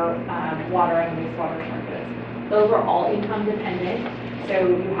their water and wastewater charges. Those are all income dependent, so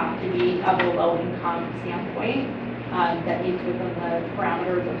you have to be of a low income standpoint that meets within the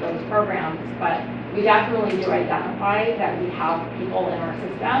parameters of those programs. But we definitely do identify that we have people in our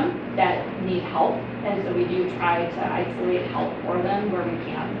system that need help, and so we do try to isolate help for them where we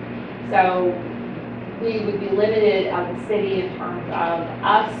can. So we would be limited as a city in terms of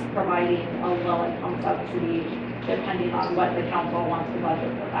us providing a low income subsidy depending on what the council wants to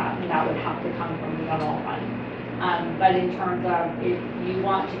budget for that, and that would have to come from the general fund. But in terms of if you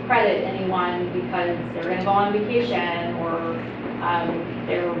want to credit anyone because they're gonna go on vacation, or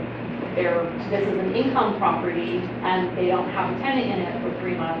this is an income property and they don't have a tenant in it for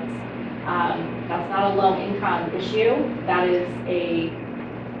 3 months, that's not a low income issue. That is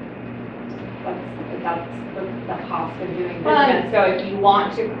that's the cost of doing business. So if you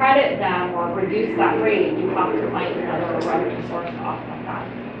want to credit them or reduce that rate, you have to find another revenue source to offset that.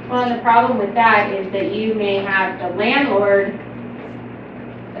 Well, and the problem with that is that you may have the landlord,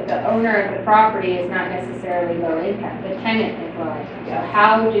 the owner of the property is not necessarily low income, the tenant is low income. So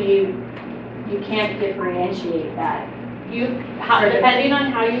how do you can't differentiate that? Depending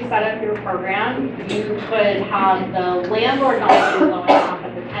on how you set up your program, you could have the landlord not be low income,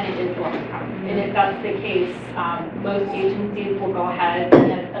 but the tenant is low income. And if that's the case, most agencies will go ahead,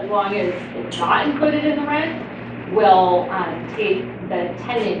 and as long as it's not included in the rent, will take the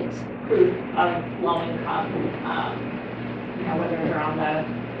tenant proof of low income, whether they're on the,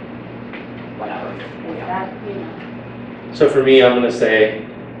 whatever. So for me, I'm gonna say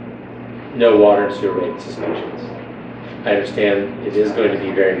no water and sewer rate suspensions. I understand it is going to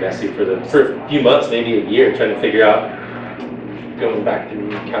be very messy for a few months, maybe a year, trying to figure out, going back through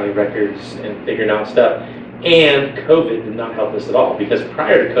county records and figuring out stuff. And COVID did not help us at all, because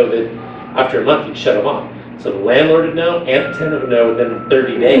prior to COVID, after a month, you'd shut them off. So the landlord would know and the tenant would know within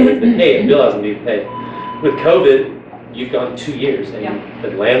 30 days that, hey, a bill hasn't been paid. With COVID, you've gone 2 years, and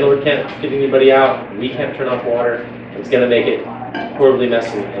the landlord can't get anybody out, we can't turn off water. It's gonna make it horribly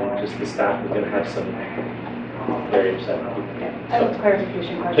messy, and just the staff is gonna have some very upset people. I have a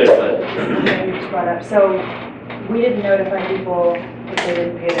clarification Sure, question. go ahead. that you just brought up. So we didn't notify people if they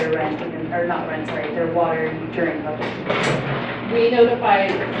didn't pay their rent, or not rent, sorry, their water during COVID. We notify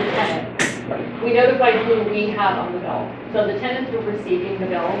the tenant. We notify who we have on the bill. So the tenants were receiving the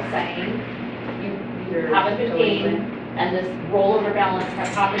bill saying, you haven't been paid, and this rollover balance kept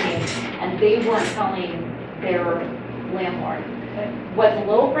happening, and they weren't telling their landlord. What's a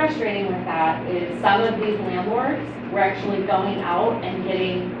little frustrating with that is some of these landlords were actually going out and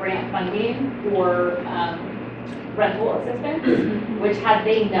getting grant funding for rental assistance, which had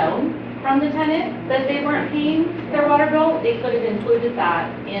they known from the tenant that they weren't paying their water bill, they could have included that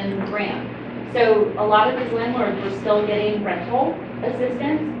in the grant. So a lot of these landlords were still getting rental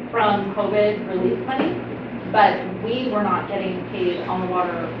assistance from COVID relief money, but we were not getting paid on the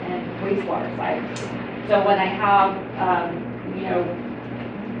water and wastewater side. So when I have,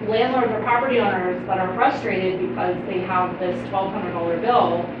 landlords or property owners that are frustrated because they have this $1,200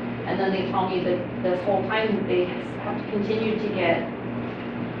 bill, and then they tell me that this whole time they have continued to get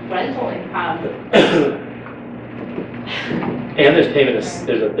rental income. And there's payment,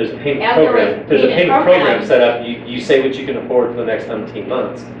 there's a payment And there program, was there's a payment payment program program. set up, you say what you can afford for the next umpteen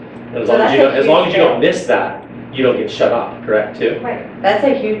months. And as So long as that's you a don't, as long as you huge don't miss that, you don't get shut off, correct, too? Right. That's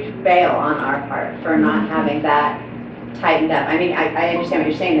a huge fail on our part for not having that tightened up. I mean, I understand what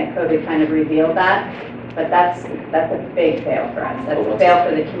you're saying, that COVID kind of revealed that, but that's a big fail for us. That's a fail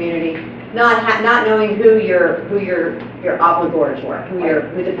for the community. Not knowing who your obligors were,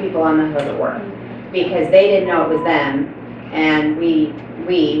 who the people on the hook were. Because they didn't know it was them, and we,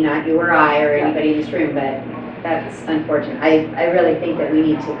 not you or I or anybody in this room, but that's unfortunate. I really think that we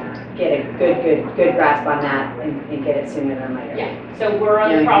need to get a good grasp on that and get it sooner than later. Yeah, so we're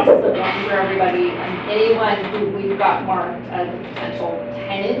on the process of looking for everybody, and anyone who we've got marked as a potential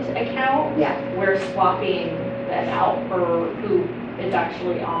tenant account, Yeah. we're swapping them out for who is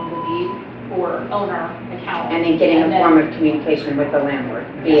actually on the deed for owner account. And then getting a And then- form of communication with the landlord,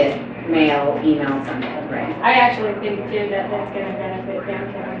 be it mail, email, something, right? I actually think too that that's gonna benefit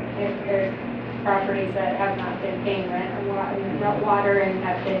downtown if there's properties that have not been paying rent or water and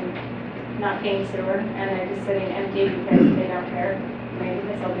have been not paying sewer and they're just sitting empty because they don't care. Maybe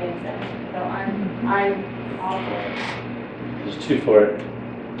this will make sense. So I'm all for it. There's two for it.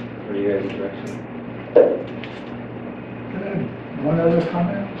 What are you guys' direction? One other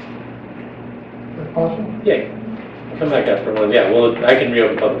comment? If possible? Yeah, come back up for one, yeah, well, I can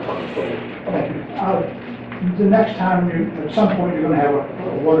reopen public comment for you. Thank you. The next time at some point, you're gonna have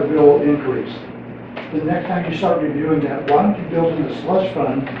a water bill increase. The next time you start reviewing that, why don't you build in a slush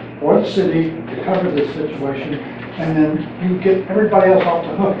fund for the city to cover this situation, and then you get everybody else off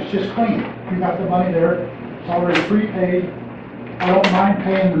the hook. It's just clean. You got the money there, it's already prepaid. I don't mind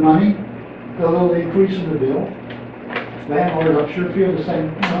paying the money, the little increase in the bill. Landlords, I'm sure feel the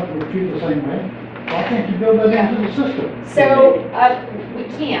same, would feel the same way. Why can't you build that into the system? So, we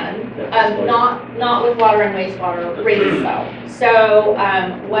can, That's fine. not with water and wastewater rates though. So,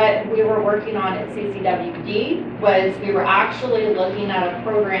 what we were working on at CCWD was we were actually looking at a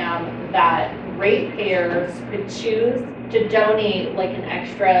program that ratepayers could choose to donate like an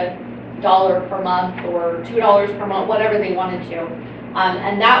extra $1 per month or $2 per month, whatever they wanted to.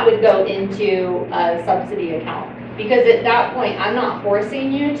 And that would go into a subsidy account. Because at that point, I'm not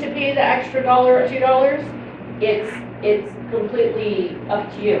forcing you to pay the extra $1 or $2. It's completely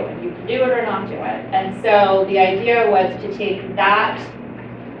up to you, and you can do it or not do it. And so the idea was to take that,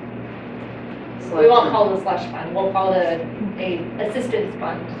 we won't call it a slush fund, we'll call it a assistance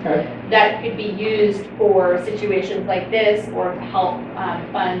fund. Okay. That could be used for situations like this, or to help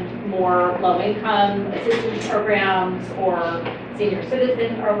fund more low-income assistance programs, or senior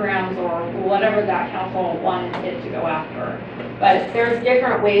citizen programs, or whatever that council wanted it to go after. But there's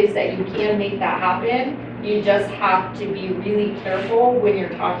different ways that you can make that happen. You just have to be really careful when you're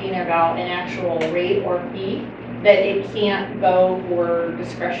talking about an actual rate or fee, that it can't go for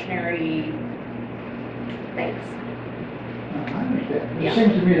discretionary things. I understand. Yeah. It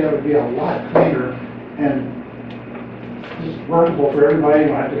seems to me that would be a lot cleaner and just workable for everybody. You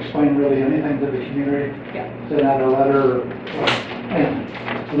don't have to explain really anything to the community. Yeah. Send out a letter. Anyway,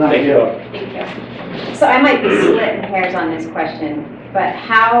 it's not a Thank you. deal. Thank you. So I might be splitting hairs on this question, but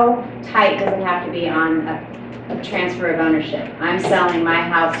how tight does it have to be on a transfer of ownership? I'm selling my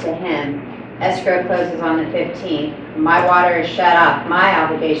house to him, escrow closes on the 15th, my water is shut off, my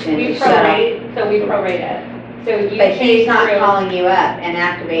obligation We is shut off. prorate it. So you But pay he's not through. calling you up and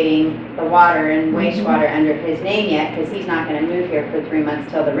activating the water and wastewater under his name yet, because he's not gonna move here for 3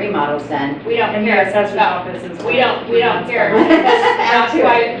 months till the remodel's done. We don't And care. your assessor's No. office is. We don't care. That's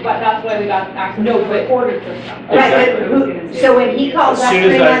why we got access to the recorded system. Right, Exactly. but so when he calls As up soon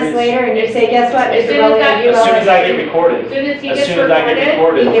 3 as I months get- later and you say, guess what, As Mr. soon as Rowley, that- you As soon as I get recorded, As soon as he as gets soon as I get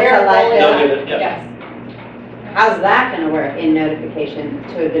recorded, He gets we're a light rolling bill. on They'll it. get it, yeah. Yes. how's that gonna work in notification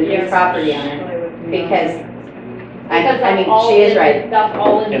to the new property owner? Because Because I mean, that's all she is in- right. That's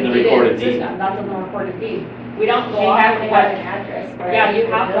all in In the the recorded deed deed. system. That's in the recorded deed. We don't They go off have to of have an what, address for it. yeah, you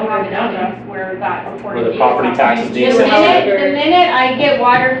have to have an address where that Where recorded the deed. property is. taxes The being minute I get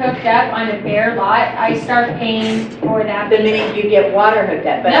water hooked up on a bare lot, I start paying for that. The minute you get water hooked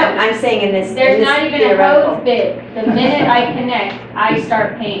up, but No. I'm saying in this There's not even a theoretical. hose bid. The minute I connect, I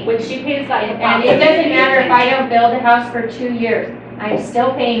start paying. When she pays that. And it doesn't matter if I don't build a house for 2 years. I'm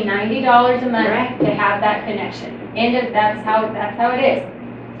still paying $90 a month Right. to have that connection. That's how it is.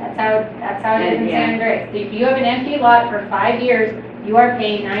 That's how it is in Yeah. San Andreas. If you have an empty lot for 5 years, you are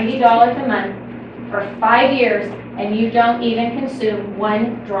paying $90 a month for 5 years, and you don't even consume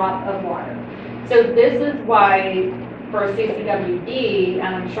 1 drop of water. So this is why for CCWD,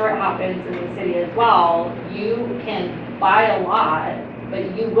 and I'm sure it happens in the city as well, you can buy a lot,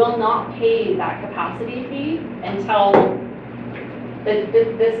 but you will not pay that capacity fee until, this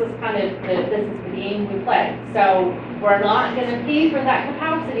is kind of, this is the game we play. So we're not gonna pay for that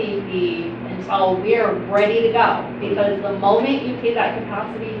capacity fee until we're ready to go. Because the moment you pay that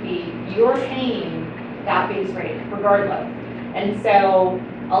capacity fee, you're paying that base rate regardless. And so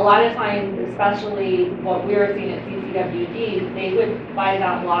a lot of times, especially what we were seeing at CCWG, they would buy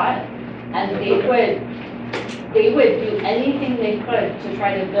that lot and they would do anything they could to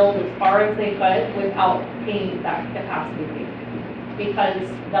try to build as far as they could without paying that capacity fee. Because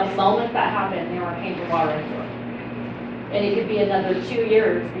the moment that happened, they were paying for water and sewer. And it could be another 2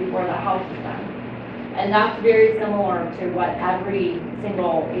 years before the house is done. And that's very similar to what every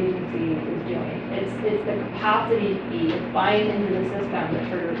single agency is doing. It's the capacity fee, it's buying into the system that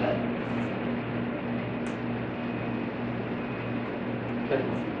triggers it.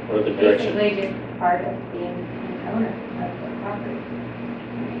 What are the direction? Basically just part of being an owner of the property.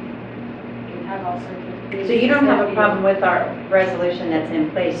 You have all sorts of. So you don't have a problem with our resolution that's in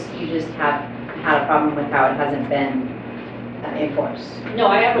place, you just have had a problem with how it hasn't been enforced? No,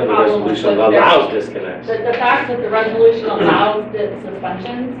 I have The a problem with. resolution allows disconnects. The fact that the resolution allows the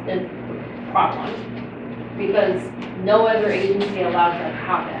suspensions is a problem, because no other agency allows that to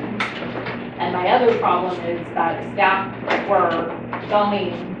happen. And my other problem is that staff were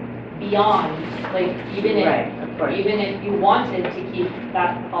going beyond, like, Right, of course. even if you wanted to keep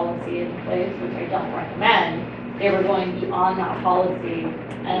that policy in place, which I don't recommend, they were going beyond that policy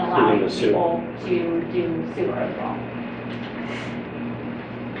and allowing Including the sewer. people to do sewer as well.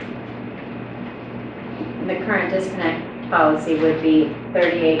 The current disconnect policy would be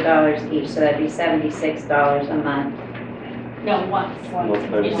 $38 each, so that'd be $76 a month. No, once. Once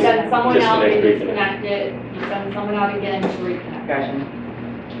time You to send someone out, disconnect, they reconnect. disconnect it, you send someone out again to reconnect. Gotcha.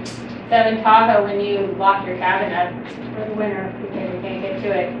 So in Tahoe, when you lock your cabin up for the winter, because you can't get to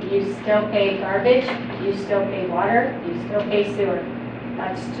it, you still pay garbage, you still pay water, you still pay sewer.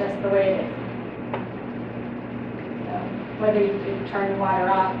 That's just the way it is. So, whether you turn the water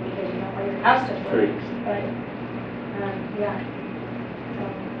off because you don't want your house to Free. freeze, but, yeah. So,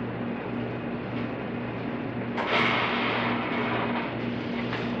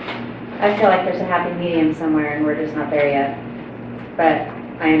 I feel like there's a happy medium somewhere and we're just not there yet. But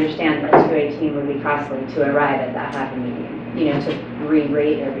I understand that 218 would be costly to arrive at that happy medium, you know, to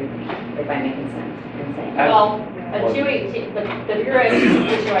re-rate everything, if I'm making sense in saying that. Well, a 218, the pure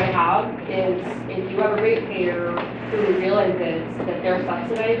issue I have is if you have a ratepayer who realizes that they're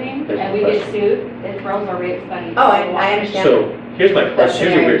subsidizing and we get sued, it throws our rates funny. Oh, I understand. So here's my That's question,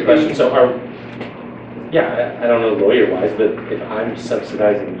 here's a weird very question. So I don't know lawyer wise, but if I'm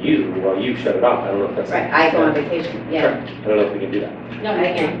subsidizing you while you shut it off, I don't know if that's. Right, I go on vacation, yeah. I don't know if we can do that. No, you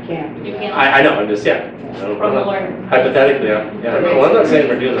can't. You can't. I know, I'm just, yeah. I don't From the know. lawyer. Hypothetically, yeah, well, I'm not saying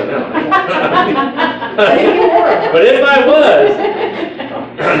we're doing that now. But if you were. But if I was,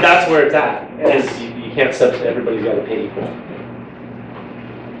 that's where it's at, is you can't subsidize, everybody's gotta pay equal.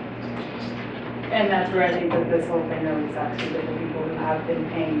 And that's where I think that this whole thing really sucks, because the people who have been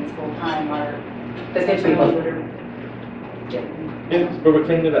paying this full time are The good essentially people. ones that are getting, But we're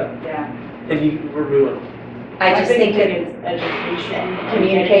cleaning it up, yeah. and we're moving. I just think that it's education.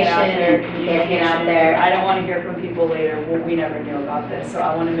 communication, getting it out there. I don't want to hear from people later, well, we never knew about this, so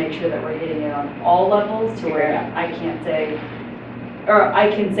I want to make sure that we're hitting it on all levels to where I can't say, or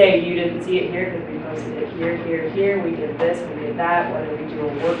I can say you didn't see it here because we posted it here, here, here, we did this, we did that, whether we do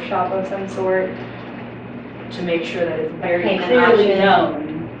a workshop of some sort, to make sure that it's very Payment clearly option.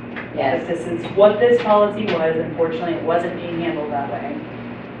 known that yes, this is what this policy was. Unfortunately, it wasn't being handled that way.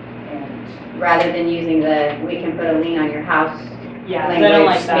 And, rather than using we can put a lien on your house yeah, I don't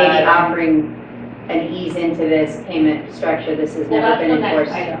like language, maybe that. offering an ease into this payment structure, this has Well, never that's been the next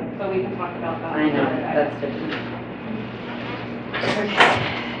enforced. item, so we can talk about that. I know, that's different.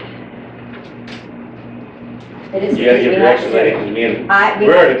 It is. You gotta give we have to directions, do I it. think, 'cause me and, We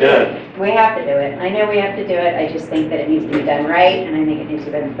we're have already to do it. done. We have to do it. I know we have to do it. I just think that it needs to be done right, and I think it needs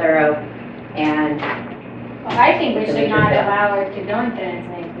to be done thorough. And Well, I think we It's a should major not bill. allow it to go in tenants'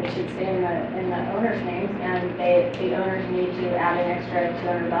 names, it should stay in the owner's names, and the owners need to add an extra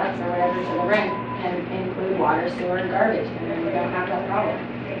 $200 or whatever to the rent, and include water, sewer, and garbage, and then we don't have that problem.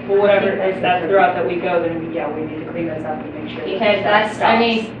 Well, whatever, if that's the route that we go, then yeah, we need to clean this up and make sure. that Because that that's, I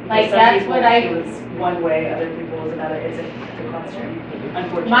mean, stops. like, Because some that's people, what I, it was one way, other people was another, it's a question,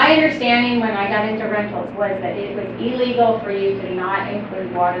 unfortunately. my understanding when I got into rentals was that it was illegal for you to not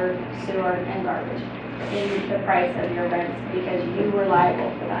include water, sewer, and garbage in the price of your rents, because you were liable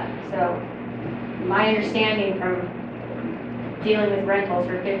for that. So, my understanding from dealing with rentals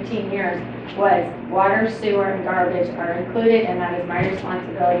for 15 years was water, sewer, and garbage are included, and that is my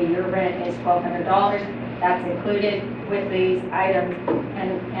responsibility. Your rent is $1,200. That's included with these items,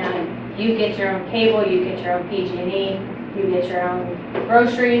 and you get your own cable, you get your own PG&E, you get your own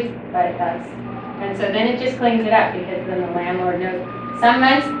groceries, but and so then it just cleans it up, because then the landlord knows. Some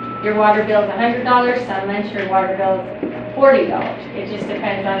months, your water bill's $100, some months your water bill's $40. It just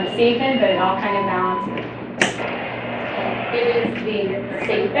depends on the season, but it all kind of balances. It is the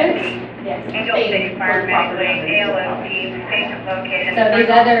safest, yes, thing for property owners. So these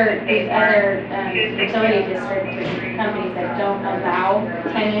other utility district companies that don't allow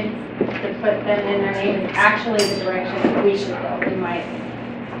tenants to put them in their name is actually the direction that we should go, in my opinion.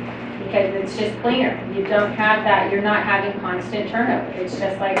 Because it's just cleaner. You don't have that, you're not having constant turnover. It's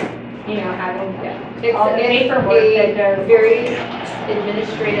just like, having all the paperwork that goes. Very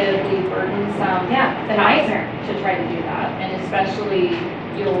administratively burdensome. Yeah, it's a nightmare. To try to do that, and especially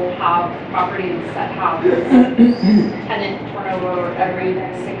you'll have properties that have tenant turnover every 6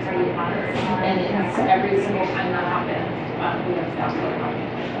 or 8 months, and it's every single time that happens, we have staff that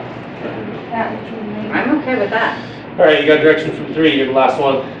are I'm okay with that. All right, you got direction from 3, you're the last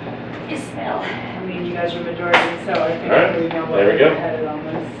one. Yes, Bill. I mean, you guys are majority, so I think All right, we know there where we go. we're headed on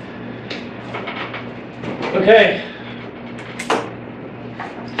this. Okay.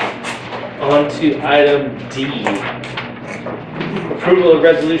 On to item D. Approval of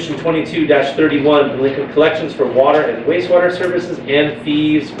Resolution 22-31, delinquent collections for water and wastewater services and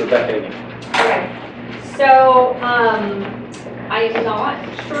fees. Rebecca. Okay, so, I'm not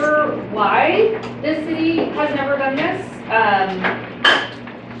sure why the city has never done this.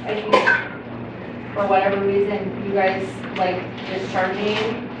 I think for whatever reason, you guys like just charging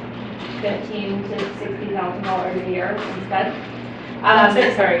 $15,000 to $60,000 a year instead.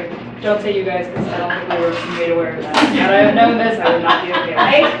 Sorry, don't say you guys, because I don't think we were made aware of that. Had I have known this, I would not be okay with it.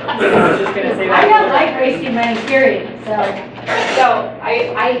 I was just gonna say that. I don't like wasting money, period, so. So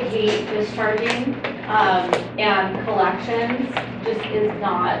I hate discharging, and collections just is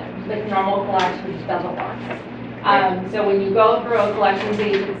not, like normal collections doesn't work. So when you go through a collections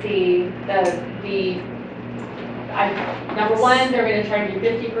agency, number one, they're gonna charge you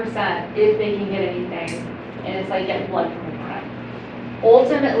 50% if they can get anything, and it's like getting blood from a turnip.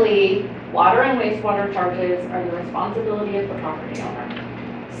 Ultimately, water and wastewater charges are the responsibility of the property owner.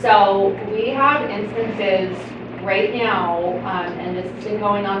 So we have instances right now, and this has been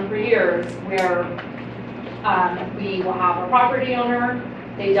going on for years, where we will have a property owner,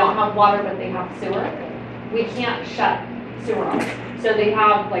 they don't have water, but they have sewer. We can't shut sewer off. So they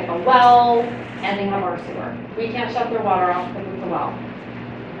have like a well, and they have our sewer. We can't shut their water off because it's a well.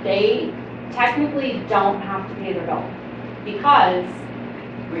 They technically don't have to pay their bill, because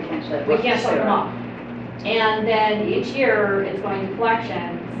We can't shut them off. And then each year, it's going to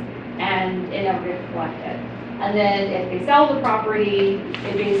collections, and it never gets collected. And then if they sell the property,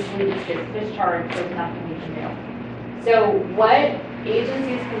 it basically just gets discharged, there's nothing we can do. So what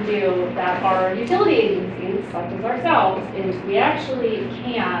agencies can do that are utility agencies, such as ourselves, is we actually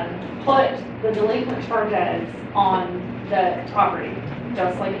can put the delinquent charges on the property,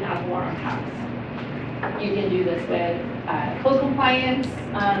 just like an ad valorem tax. You can do this with code compliance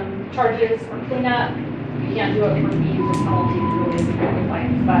charges for cleanup. You can't do it for fees or penalties related to code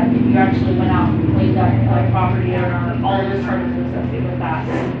compliance, but if you actually went out and cleaned up a property owner, all those charges associated with that,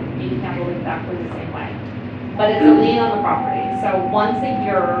 you can handle it exactly the same way. But it's a lien on the property, so once a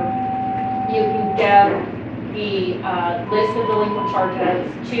year, you can give the list of delinquent charges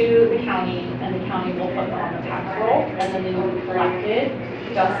to the county, and the county will put them on the tax roll, and then they will be collected,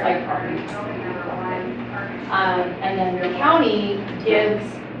 just like property taxes. And then the county gives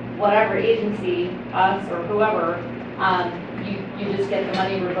whatever agency, us or whoever, you just get the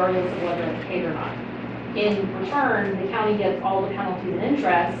money regardless of whether it's paid or not. In return, the county gets all the penalties and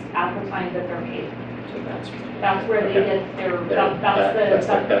interest at the time that they're paid. That's where they get their,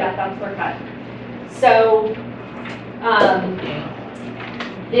 that's their cut. So,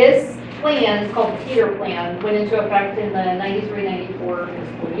 this plan, it's called the Teeter Plan, went into effect in the 93-94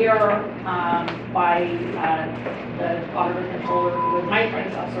 fiscal year by the auditor controller who was my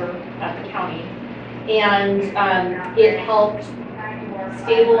predecessor at the county. And it helped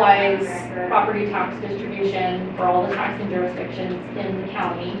stabilize property tax distribution for all the taxing jurisdictions in the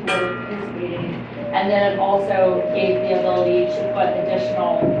county who were participating. And then it also gave the ability to put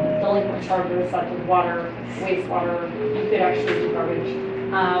additional delinquent charges such as water, wastewater, you could actually do garbage,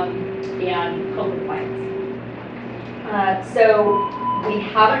 and code compliance. So we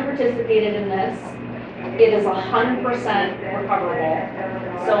haven't participated in this. It is 100% recoverable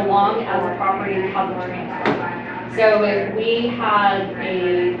so long as the property has a transfer. So if we had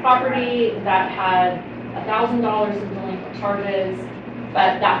a property that had $1,000 in delinquent charges,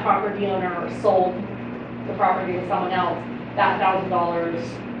 but that property owner sold the property to someone else, that $1,000 is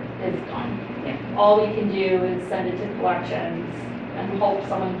gone. Yeah. All we can do is send it to collections and hope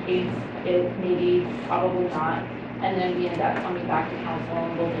someone pays it, maybe, probably not, and then we end up coming back to council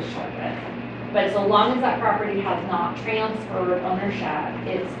and we'll discharge it. But so long as that property has not transferred ownership,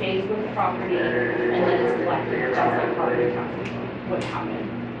 it stays with the property and then it's collected just like property taxes would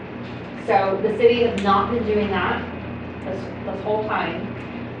happen. So the city has not been doing that this whole time.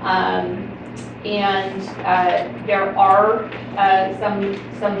 There are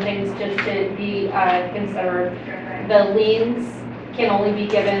some things just to be considered. The liens can only be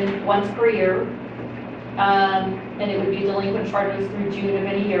given once per year, and it would be delinquent charges through June of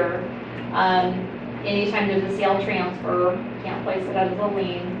any year. Anytime there's a sale transfer, can't place it as a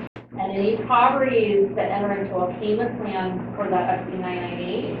lien. And any properties that enter into a payment plan for that SB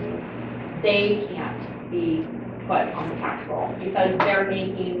 998, they can't be put on the tax roll because they're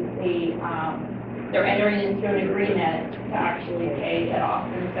making they're entering into an agreement to actually pay it off,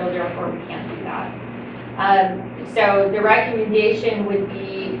 and so therefore we can't do that. So the recommendation would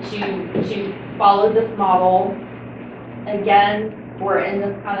be to follow this model. Again, we're in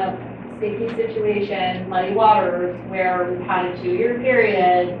this kind of sticky situation, muddy waters, where we've had a 2-year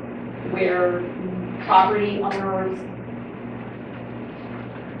period where property owners,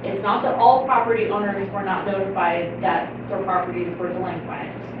 it's not that all property owners were not notified that their properties were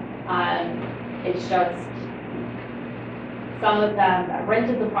delinquent. It's just some of them that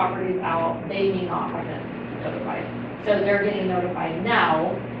rented the properties out, they may not have been notified. So they're getting notified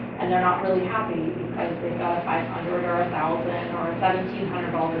now, and they're not really happy because they've got a $500 or $1,000 or a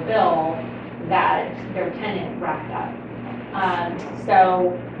 $1,700 bill that their tenant racked up.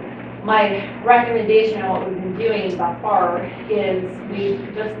 So my recommendation on what we've been doing thus far is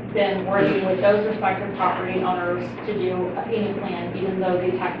we've just been working with those respective property owners to do a payment plan, even though they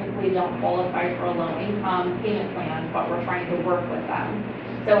technically don't qualify for a low income payment plan, but we're trying to work with them.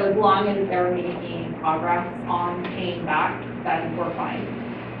 So as long as they're making progress on paying back, then we're fine.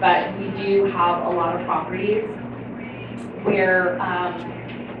 But we do have a lot of properties where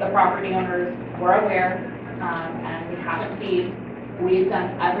the property owners were aware and we haven't paid. We've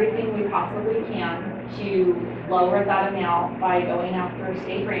done everything we possibly can to lower that amount by going after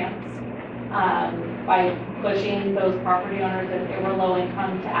state grants, by pushing those property owners if they were low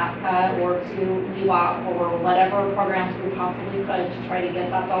income to APCA or to LEWOP or whatever programs we possibly could to try to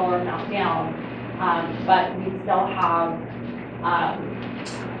get that dollar amount down. But we still have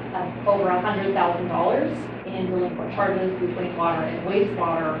over $100,000 in delinquent charges between water and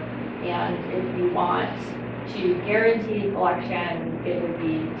wastewater. And if you want to guarantee collection, it would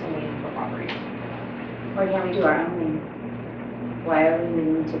be to lien for property. Why can't we do our own lien? Why are we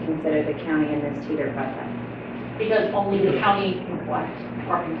needing to consider the county in this teeter process? Because only the county can collect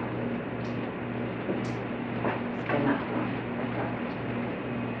property taxes. And not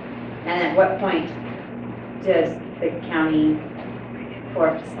And at what point does the county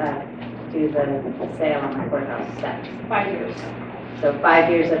do the sale on the courthouse steps? 5 years. So 5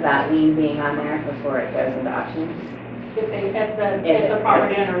 years of that lien being on there before it goes into auction? If the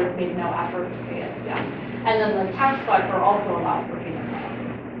property owner has made no effort to pay it, yeah. And then the tax collector also allows for payment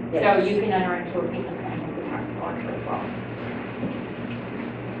plan. So Yes. you can enter into a payment plan with the tax collector as well.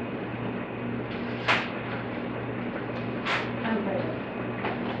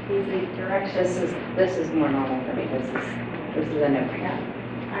 Easy direction. This is more normal for me. This is a no. Yeah.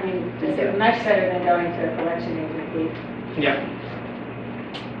 I mean, this is much better than going to a collection agency. Yeah.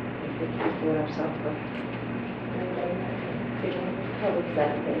 We can't do it ourselves, but public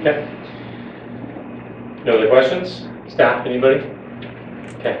safety. Okay. No other questions? Staff, anybody?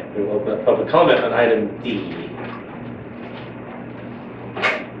 Okay, we will open up public comment on item D.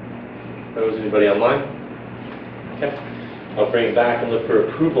 Those, anybody online? Okay. I'll bring it back and look for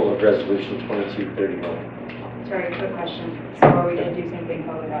approval of resolution 2231. Sorry, quick question. So are we gonna do same thing,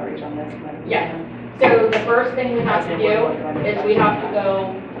 public outreach on this? Yes. So the first thing we have to do is we have to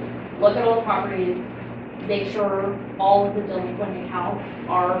go look at all the properties, make sure all of the delinquent accounts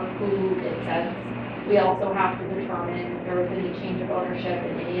are who it says. We also have to determine if there was any change of ownership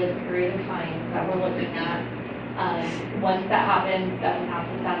in any of the period of time that we're looking at. Once that happens, then we have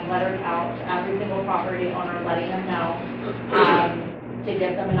to send letters out to every single property owner, letting them know, to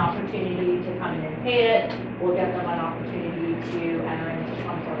give them an opportunity to come in and pay it. We'll give them an opportunity to enter into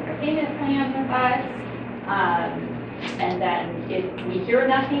some sort of a payment plan with us. And then if we hear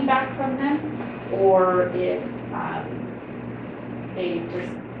nothing back from them, or if they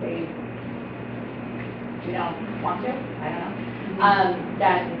just say, we don't want to, I don't know,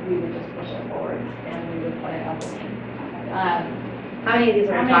 then we would just push it forward and we would put it up again. How many of these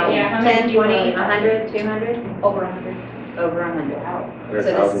are How we many- talking? yeah, how many 10, people 20, are- 100, 200? Over 100. Over 100. Wow. So this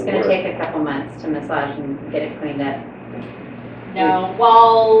is 100,000 gonna more. take a couple months to massage and get it cleaned up. No,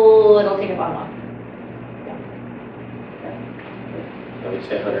 well, it'll take about a month. Let me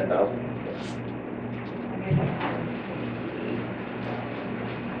say 100,000.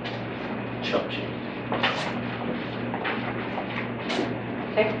 Chump change.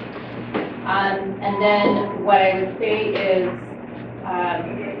 And then what I would say is,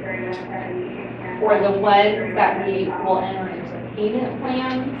 for the ones that we will enter into payment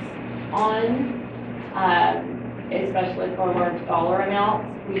plans on, especially for large dollar amounts,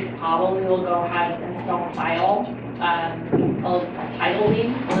 we probably will go ahead and don't file, a title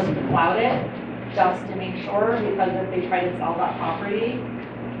lien, Elizabeth allowed it, just to make sure, because if they try to sell that property,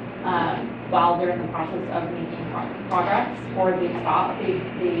 while they're in the process of making progress, or they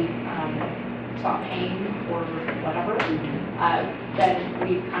stop paying or whatever, then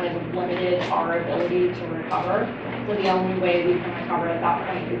we've kind of limited our ability to recover. So the only way we can recover at that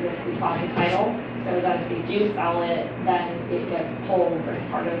point is if we bought the title, so that if they do sell it, then it gets pulled as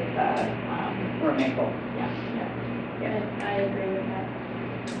part of the, Or maple. I agree with that.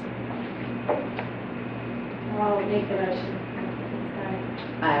 I'll make the motion.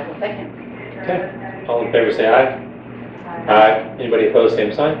 I will second. Okay, all in favor say aye. Aye. Anybody opposed,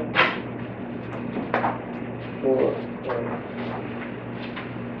 same sign?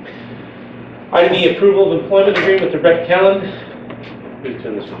 Item E, approval of employment agreement with Rebecca Callan. Who's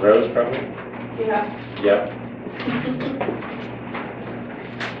doing this, Rose, probably? Yeah. Yep.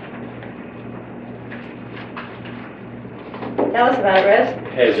 Tell us about it, Rose.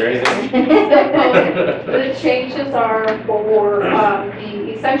 Hey, is there anything? The changes are for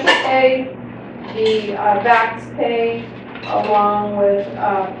the essential pay, the VAX pay, along with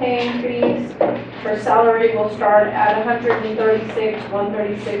pay increase. Her salary will start at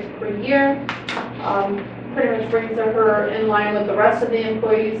 136 per year. Pretty much brings her in line with the rest of the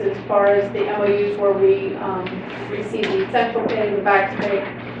employees as far as the MOUs where we receive the essential pay, the VAX pay.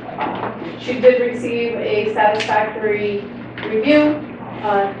 She did receive a satisfactory review,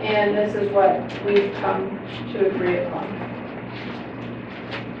 and this is what we've come to agree upon.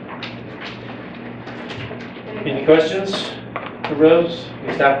 Any questions for Rose?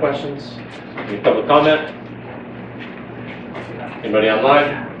 Any staff questions? Any public comment? Anybody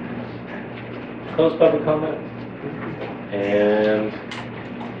online? Close public comment? And we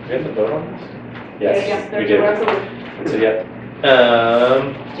have to vote on this? Yes, we There's do. a resolution. So, yeah.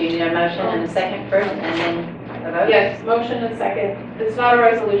 Do you need a motion and a second first and then a vote? Yes, motion and second. It's not a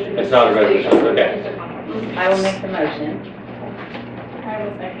resolution. It's not a just resolution, okay. it's a contract. I will make the motion. I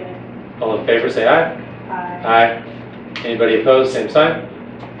will second it. All in favor, say aye. Aye. Anybody opposed, same sign?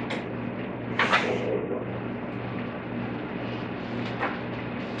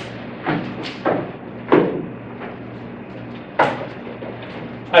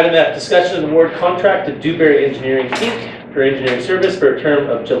 Item F, discussion and award contract to Dewberry Engineering, Inc. for engineering service for a term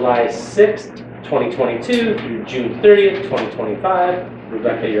of July 6th, 2022 through June 30th, 2025.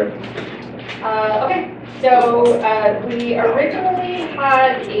 Rebecca, you're up. Okay, so we originally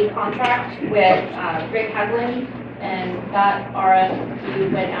had a contract with Rick Hadlin, and that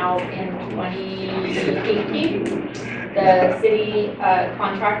RFP went out in 2018. The city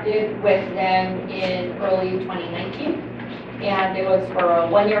contracted with them in early 2019, and it was for a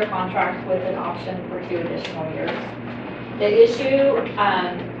one-year contract with an option for 2 additional years. The issue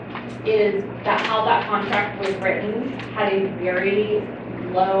is that how that contract was written had a very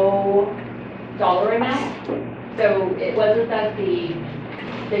low dollar amount. So it wasn't that the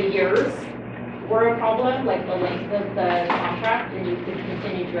years were a problem, like the length of the contract, and you could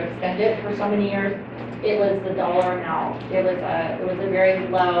continue to extend it for so many years. It was the dollar amount. It was a very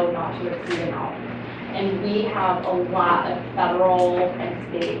low, not to exceed amount. And we have a lot of federal and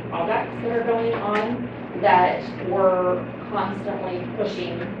state projects that are going on that we're constantly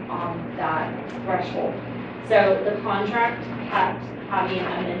pushing on that threshold. So the contract kept having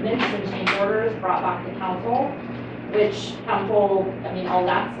amendments and change orders brought back to council, which council, I mean, all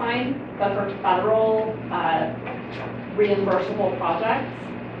that's fine, but for federal reimbursable projects,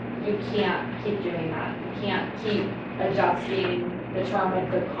 you can't keep doing that. You can't keep adjusting the term of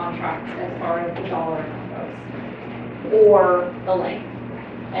the contract as far as the dollar amount goes, or the length.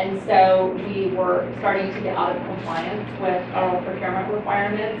 And so we were starting to get out of compliance with federal procurement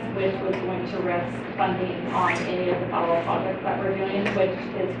requirements, which was going to risk funding on any of the federal projects that we're doing, which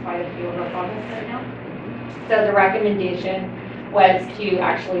is quite a few of our projects right now. So the recommendation was to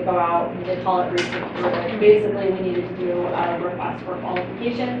actually go out, and they call it research. Basically, we needed to do a request for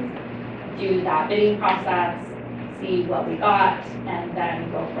qualifications, do that bidding process, see what we got, and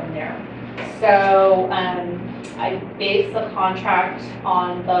then go from there. So I based the contract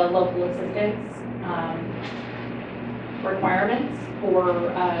on the local assistance requirements for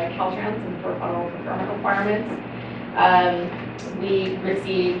Caltrans and for federal procurement requirements. We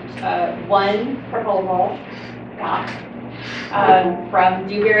received one proposal from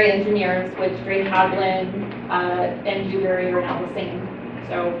Dewberry Engineers, which Drake Hadlin and Dewberry are now the same.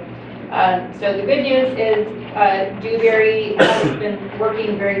 So the good news is Dewberry has been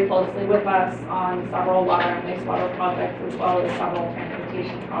working very closely with us on several water and wastewater projects as well as several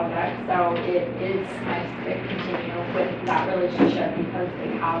transportation projects. So it is nice to continue with that relationship because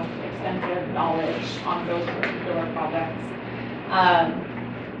they have extensive knowledge on those particular projects.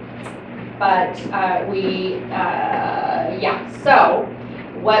 So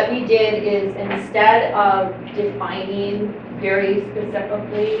what we did is instead of defining very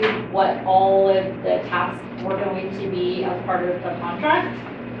specifically what all of the tasks were going to be as part of the contract,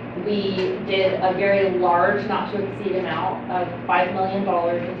 we did a very large, not to exceed amount of $5 million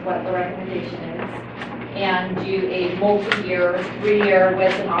is what the recommendation is, and do a multi-year, 3-year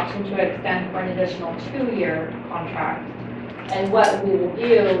with an option to extend for an additional 2-year contract. And what we will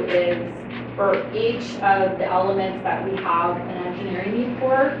do is for each of the elements that we have an engineering need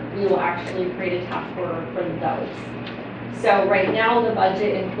for, we will actually create a task order for those. So right now, the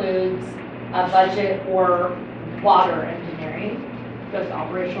budget includes a budget for water engineering, just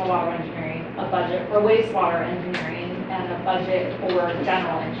operational water engineering, a budget for wastewater engineering, and a budget for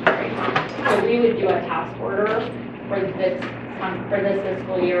general engineering. So we would do a task order for this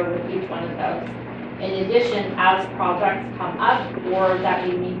fiscal year with each one of those. In addition, as projects come up or that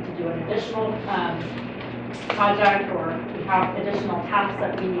we need to do an additional project or we have additional tasks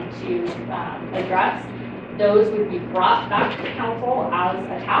that we need to address, those would be brought back to council as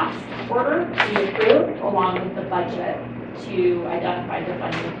a task order to be approved along with the budget to identify the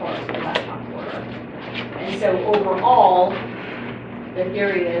funding source for that task order. And so overall, the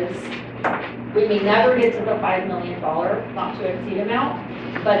theory is we may never get to the $5 million not to exceed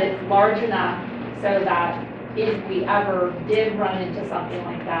amount, but it's large enough so that if we ever did run into something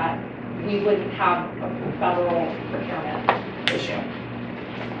like that, we wouldn't have a federal procurement issue.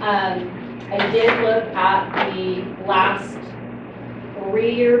 I did look at the last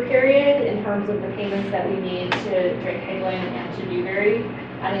 3-year period in terms of the payments that we made to Drake Hagelin and to Dewberry.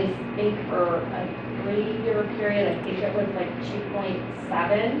 And I think for a 3-year period, I think it was like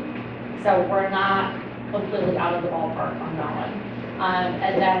 2.7. So we're not completely out of the ballpark on that one.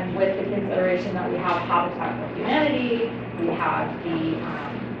 And then with the consideration that we have Habitat for Humanity, we have the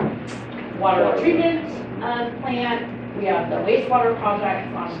water treatment plant, we have the wastewater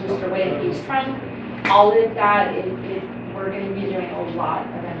projects on Booster Way and East Trunk. All of that, we're going to be doing a lot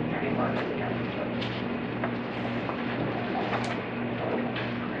of engineering work in the near future.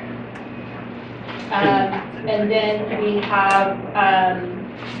 And then we have,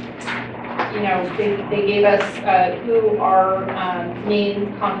 they gave us who our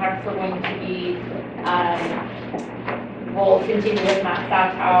main contacts are going to be. We'll continue with Matt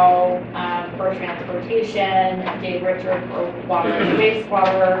Satow for transportation, Dave Richard for water and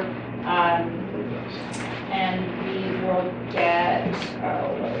wastewater, and we will get,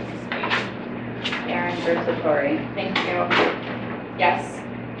 what is his name? Aaron Versatori. Thank you. Yes,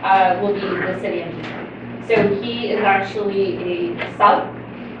 will be the city engineer. So he is actually a sub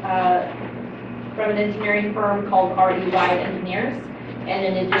from an engineering firm called REY Engineers. And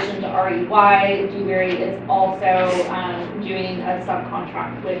in addition to REY, Dewberry is also doing a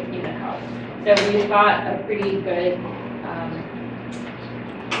subcontract with Unico. So we've got a pretty good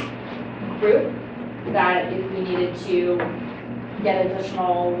group that if we needed to get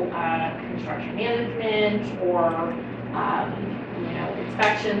additional construction management or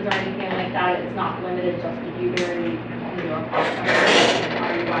inspections or anything like that, it's not limited just to Dewberry, New York, REY,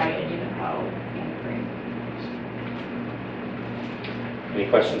 and Unico. Any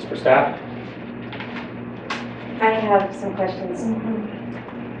questions for staff? I have some questions.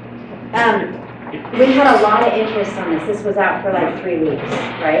 We had a lot of interest on this. This was out for like 3 weeks,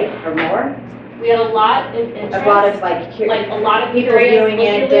 right, or more? We had a lot of interest. A lot of like a lot of people various viewing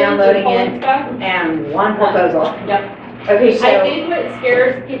it, postulations downloading and it, stuff. and one proposal. Yep. Okay, so. I think what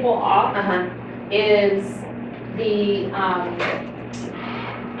scares people off Uh-huh. is the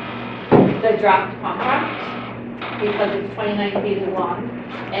draft contract, because it's 29 pages long.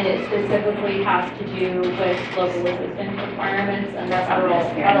 And it specifically has to do with local assistance requirements and That's not federal, gonna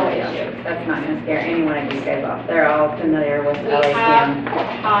scare federal anybody issues. off. That's not gonna scare any one of these guys off. They're all familiar with We have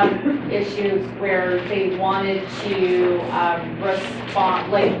LSDM. issues where they wanted to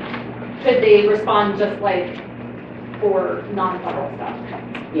respond, like, could they respond just like for non-federal stuff?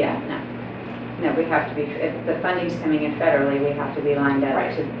 Yeah, no. No, we have to be, if the funding's coming in federally, we have to be lined up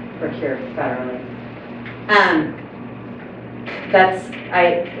Right. to procure federally.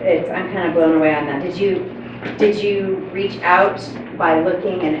 I'm kind of blown away on that. Did you reach out by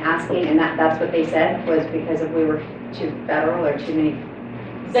looking and asking, and that's what they said, was because we were too federal or too many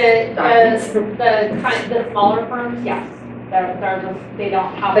documents? The smaller firms, yes, they're just, they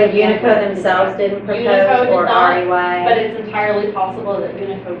don't have. But the Unico bandwidth. themselves didn't propose, Unico did or not, REY But it's entirely possible that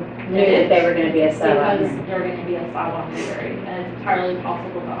Unico knew that they were gonna be a sub on because there? they're gonna be a sub on Newberry, and it's entirely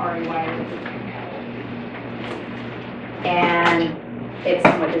possible that REY was. And it's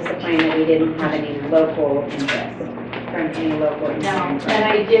somewhat disappointing that we didn't have any local interest from any local No, engineering firm. and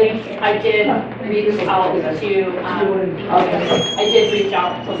I did reach out to, I did reach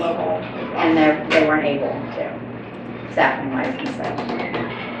out to local. And they weren't able to, staffing wise and such.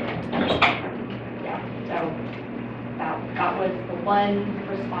 Yeah, so that was the one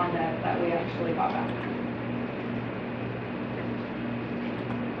respondent that we actually got back.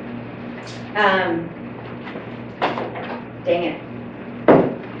 Dang it.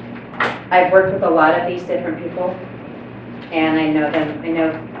 I've worked with a lot of these different people, and I know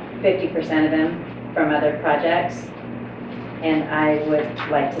 50% of them from other projects, and I would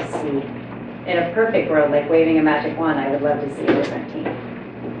like to see, in a perfect world, like waving a magic wand, I would love to see a different team.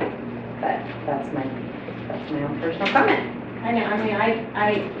 But that's my own personal comment. I know, I mean,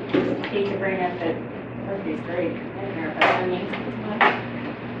 I hate to bring up that Murphy's great in there, but I mean,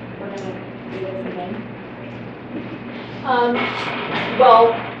 we're gonna do this again.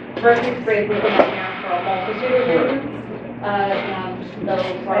 Well, Murphy's Grave was in there for a multitude of reasons. And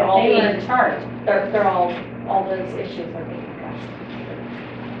those are all, They were in charge. they're all those issues are being addressed.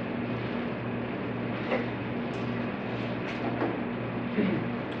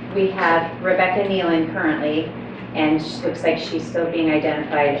 We have Rebecca Nealon currently, and looks like she's still being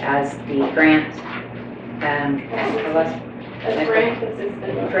identified as the grant, A grant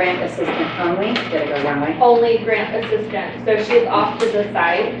assistant. grant assistant only. Did I go wrong way? Only grant assistant, so she's off to the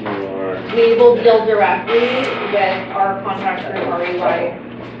side. You are, We will deal directly with our contractor, REY.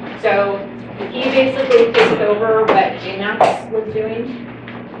 So he basically takes over what JMAX was doing.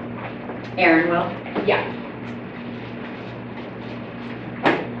 Aaron will. Yeah.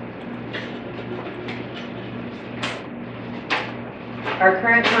 Our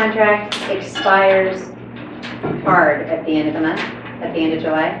current contract expires hard at the end of the month, at the end of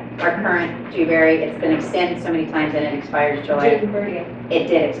July. Our current Dewberry, it's been extended so many times and it expires July. June 30th. It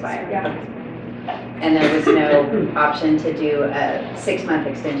did expire. Yeah. And there was no option to do a 6-month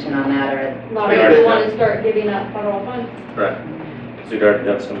extension on that or. Not if we want to start giving up federal funds. right. So you'd already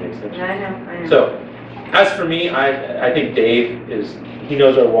done some of these things. I know. So, as for me, I think Dave he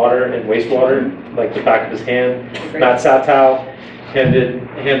knows our water and wastewater like the back of his hand. Matt Satow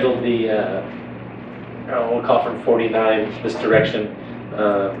handled the, we'll call from 49 this direction.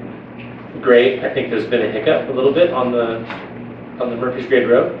 Great. I think there's been a hiccup a little bit on the Murphy's Grade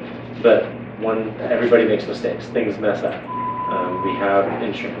Road, but everybody makes mistakes, things mess up. We have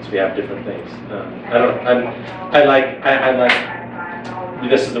insurance, we have different things. I like,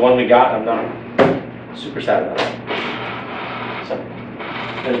 this is the one we got, I'm not super sad about it. So,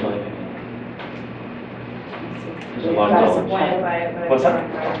 there's my opinion. There's a lot of knowledge. Disappointed by it, but. What's that?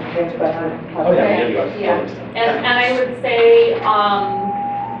 Oh, yeah, you are. Yeah. And I would say,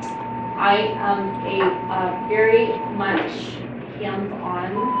 I am a very much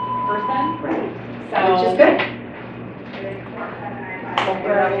hands-on person. Right. So. Which is good.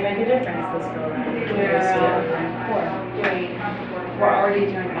 Hopefully that will make a difference this go around. We're already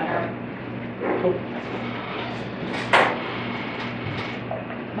doing better.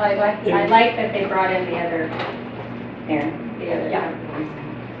 Well, I like that they brought in the other Aaron. Yeah. companies.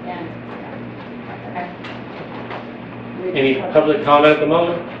 Yeah. Okay. Any public comment at the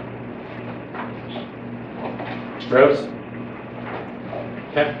moment? Rose?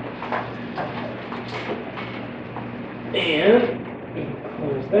 Okay. And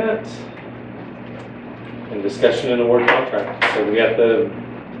close that. And discussion and award contract. So we got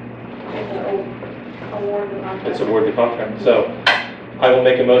it's award the contract. So I will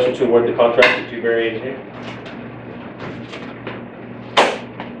make a motion to award the contract to Dewberry Engineering.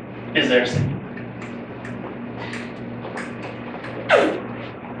 Is there a second?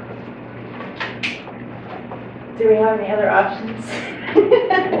 Do we have any other options?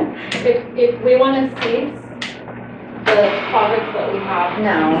 If we want to cease the projects that we have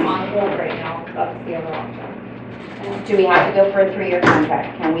No. on hold right now, that's the other option. Do we have to go for a 3-year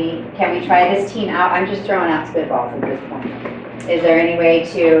contract? Can we try this team out? I'm just throwing out spitballs at this point. Is there any way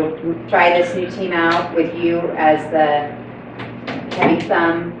to try this new team out with you as the heavy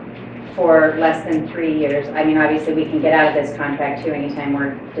thumb for less than 3 years? I mean, obviously, we can get out of this contract too anytime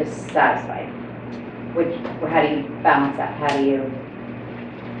we're dissatisfied. How do you balance that? How do you?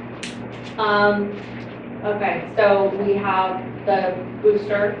 Okay, so we have the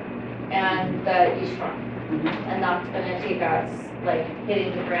booster and the East Front, and that's gonna take us, like,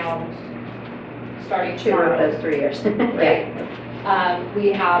 hitting the ground, starting 2 of tomorrow. those 3 years. Right.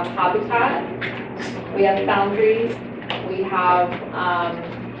 We have Habitat, we have Foundry, we have,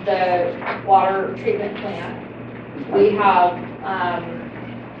 the water treatment plant, we have,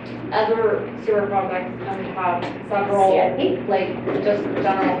 other sewer projects, and we have several, CIP? like, just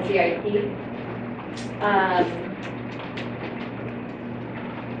general CIP.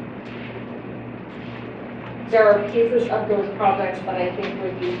 There are pieces of those projects that I think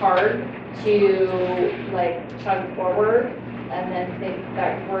would be hard to, like, chug forward and then think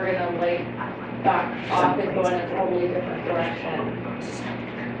that we're gonna, like, back off and go in a totally different direction.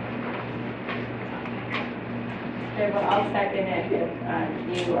 Okay, well, I'll second it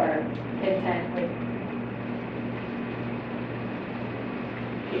if you are content with.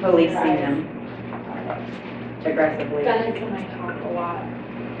 Policing them aggressively. Dennis and I talk a lot.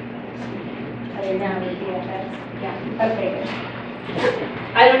 Are they down with DFS? Yeah. Okay, good.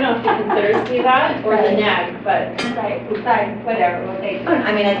 I don't know if he considers me that or the nag, but Right, fine, whatever, we'll take it.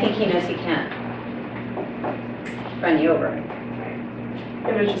 I mean, I think he knows he can't run you over.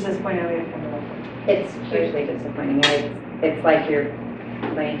 It was just disappointing we didn't come to that. It's hugely disappointing. It's like you're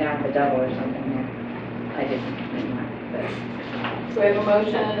laying down with the devil or something here. I didn't mean that, So we have a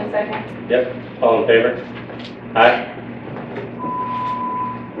motion and a second. Yep, all in favor? Aye.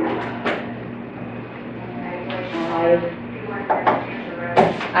 but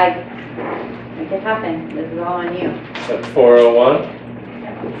I make it happen. This is all on you. At 4:01.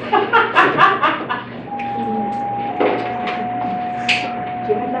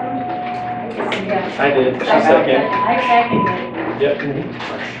 I did, she second. I seconded. Yep.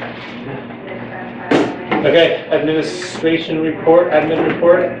 Okay, administration report, admin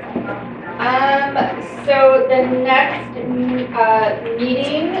report. So the next,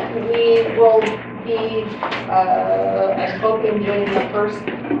 meeting, we will be, I'm hoping doing the first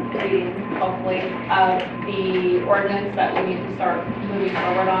reading, hopefully, of the ordinance that we need to start moving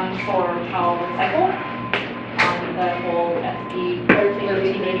forward on for child recycle. The whole SB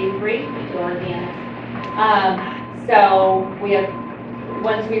 1383 ordinance. So we have,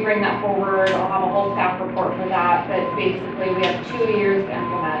 once we bring that forward, I'll have a whole staff report for that, but basically we have 2 years to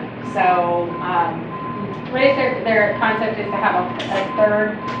implement. So, What is their concept is to have a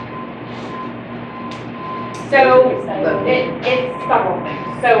third? so it's several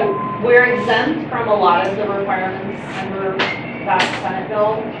things. So we're exempt from a lot of the requirements under that Senate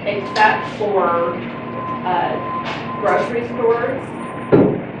bill, except for, grocery stores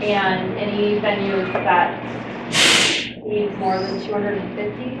and any venues that need more than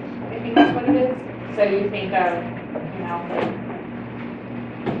 250, I think that's what it is. So you think of, you know, like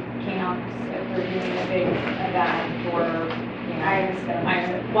camps, if we're doing a big event or, you know. I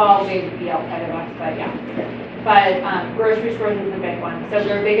understand. Well, they'd be outside of us, but yeah. But grocery stores is a big one. So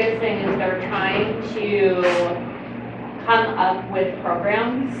their biggest thing is they're trying to come up with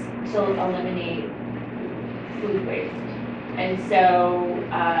programs to eliminate food waste. And so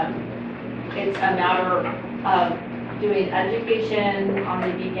it's a matter of doing education on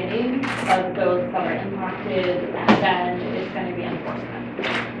the beginning of those that are impacted, and then it's going to be enforcement.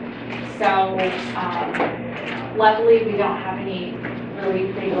 So luckily, we don't have any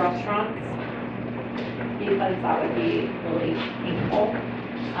really big restaurants because that would be really painful.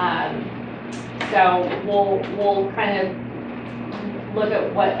 So we'll kind of look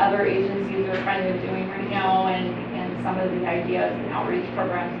at what other agencies are kind of doing right now and some of the ideas and outreach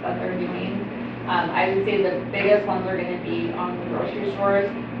programs that they're doing. I would say the biggest ones are going to be on the grocery stores.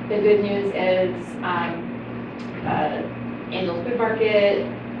 The good news is Angel's Food Market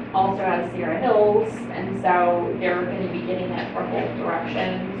also has Sierra Hills, and so they're going to be getting it for both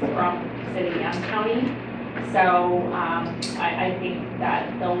directions from city and county. So I think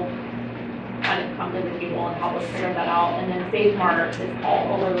that they'll kind of come to the table and help us figure that out. And then Save Mart is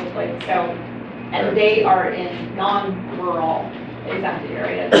all over the place. So, and they are in non-rural exempted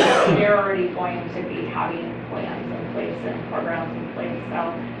areas. So they're already going to be having plans in place and programs in place.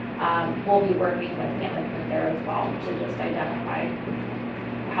 So we'll be working with Hamilton there as well to just identify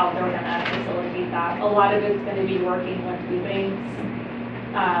how they're gonna facilitate that. A lot of it's gonna be working with food banks,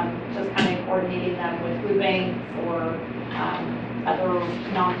 just kind of coordinating them with food banks or, other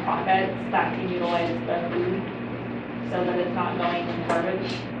nonprofits that can utilize the food so that it's not going in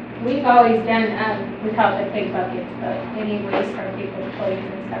garbage. We've always done, we call it the pig buckets, but any waste from people's clothes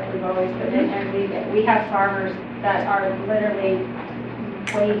and stuff, we've always put in there. We have farmers that are literally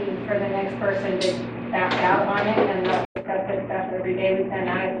waiting for the next person to back out on it, and they'll pick up this stuff every day. We send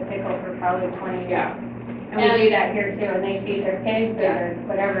out at the pickle for probably 20 years. Yeah. And we do that here too, and they feed their pigs or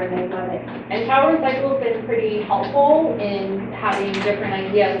whatever, and they love it. And Tower Recycle's been pretty helpful in having different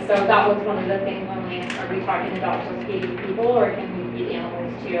ideas, so that was one of the things when are we talking about just feeding people, or can we feed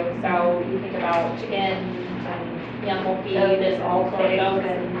animals too? So you think about chickens and animal feed and all sorts of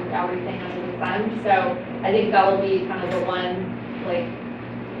and everything under the sun. So I think that'll be kind of the one, like,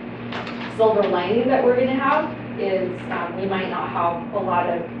 silver lining that we're gonna have is, we might not have a lot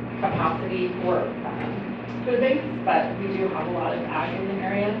of capacity for, food banks, but we do have a lot of ag in the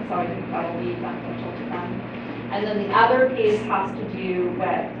area, so I think that'll be beneficial to them. And then the other piece has to do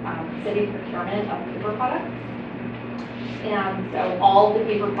with city procurement of paper products. And so all the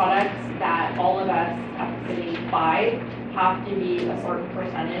paper products that all of us at the city buy have to be a certain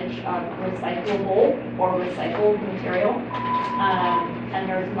percentage of recyclable or recycled material. And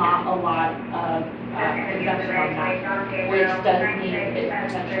there's not a lot of exemption on that, which does mean it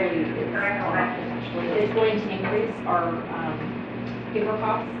potentially is, it's going to increase our paper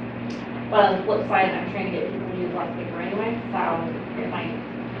costs. But on the flip side, I'm trying to get people to use less paper anyway, so it might.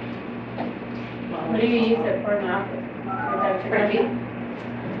 What do you use it for now? Printing.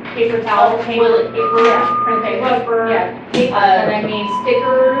 Paper towels, toilet paper, printing paper, Yeah, paper, but I mean,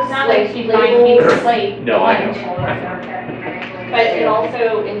 stickers, not like she's buying labels. paper plate. No, I know. But it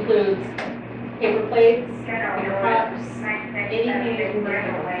also includes paper plates, paper cups, anything.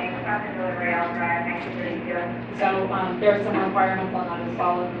 So, there are some requirements on that as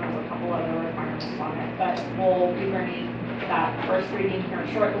well, and there's a couple other requirements on it, but we'll be bringing that first reading here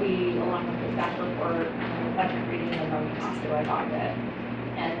shortly, along with the staff report, and the second reading, and then we have to adopt it.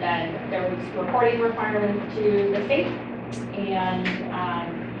 And then there was reporting requirements to the state, and,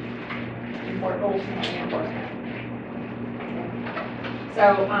 ultimately enforcement.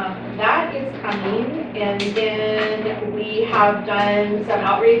 So, that is coming, and then we have done some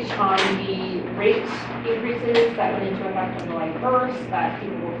outreach on the rate increases that went into effect on July 1st, that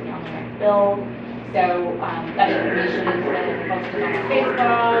people will see on the next bill. So, that information is then posted on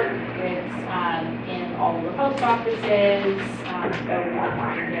Facebook, it's, in all of the post offices, so we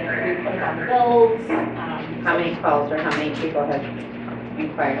put it on the bills. How many calls or how many people have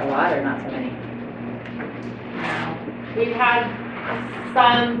inquired? A lot or not so many? We've had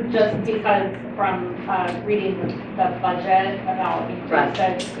some just because from reading the budget about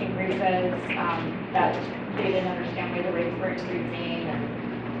increases, that they didn't understand why the rates were increasing and.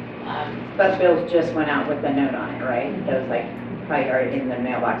 But bills just went out with a note on it, right? Those like probably are in the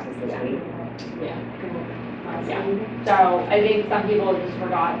mailboxes this week. Yeah. So I think some people just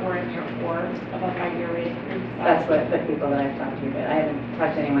forgot we're in year 4 of a 5-year rate increase. So. That's what the people that I've talked to, but I haven't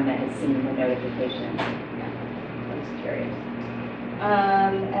talked to anyone that has seen the notification. I'm just curious.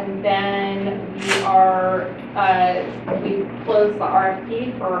 And then we are, we closed the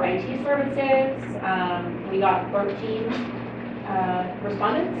RFP for IT services. We got 13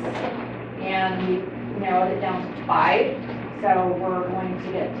 respondents, and we narrowed it down to 5. So we're going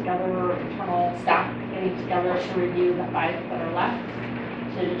to get together, internal staff getting together to review the 5 that are left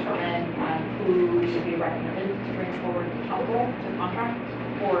to determine who should be recommended to bring forward to council to contract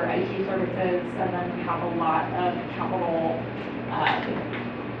for IT services. And then we have a lot of capital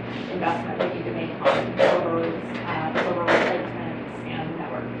investment we need to make on servers, server replacements, and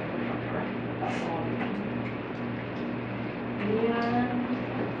network infrastructure. That's all we can.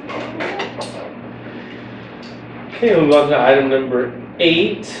 Okay, we'll move on to item number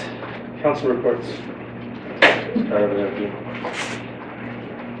 8, council reports. Start over there with you.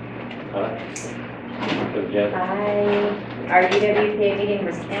 Good, Jen. Our UWPA meeting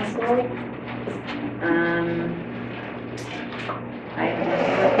was canceled.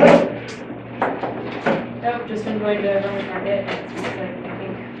 Nope, just been going to Roman Market, it's like, I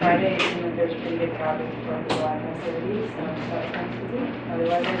think Friday, and there's pretty good crowd for the live activities, so that's nice to see.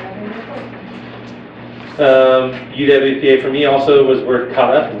 Otherwise, I have nothing to report. UWPA for me also was, we're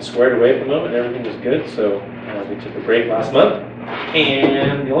caught up and squared away at the moment. Everything was good, so we took a break last month.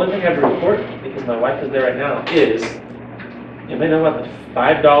 And the only thing I have to report, because my wife is there right now, is you may know about the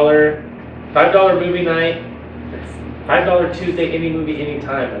 $5 movie night. It's $5 Tuesday, any movie,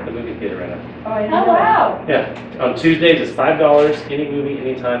 anytime at the movie theater right now. Oh, I Oh, wow. Yeah, on Tuesdays, it's $5, any movie,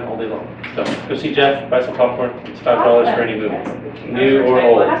 anytime, all day long. So go see Jeff, buy some popcorn, it's $5 for any movie, new or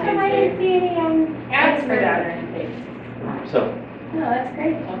old. How come I didn't see any ads for that or anything? So, No, that's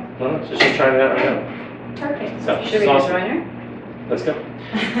great. well, so she's trying it out right now. Perfect. So, Should it's we just awesome. join her? Let's go.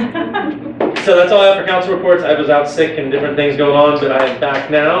 So that's all I have for council reports. I was out sick and different things going on, but I am back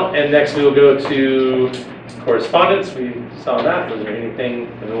now. And next we will go to correspondence. We saw that. Was there anything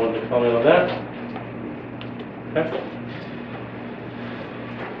that we wanted to comment on that? Okay.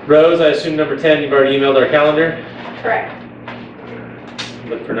 Rose, I assume number 10, you've already emailed our calendar. Correct.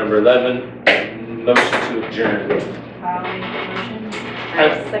 Look for number 11, motion to adjourn. I'll make the motion. I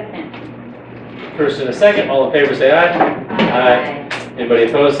second. First and a second, all in favor say aye. Aye. Anybody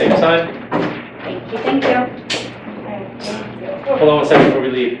opposed, same sign. Thank you, thank you. Hold on one second before we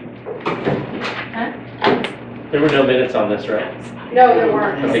leave. Huh? There were no minutes on this, right? No, there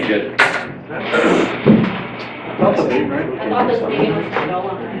weren't. Okay, good. I thought this meeting was still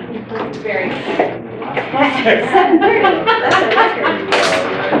on. Very. 7:30, that's a record.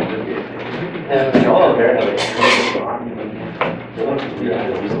 Y'all are very.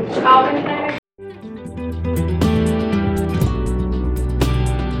 Alvin, can I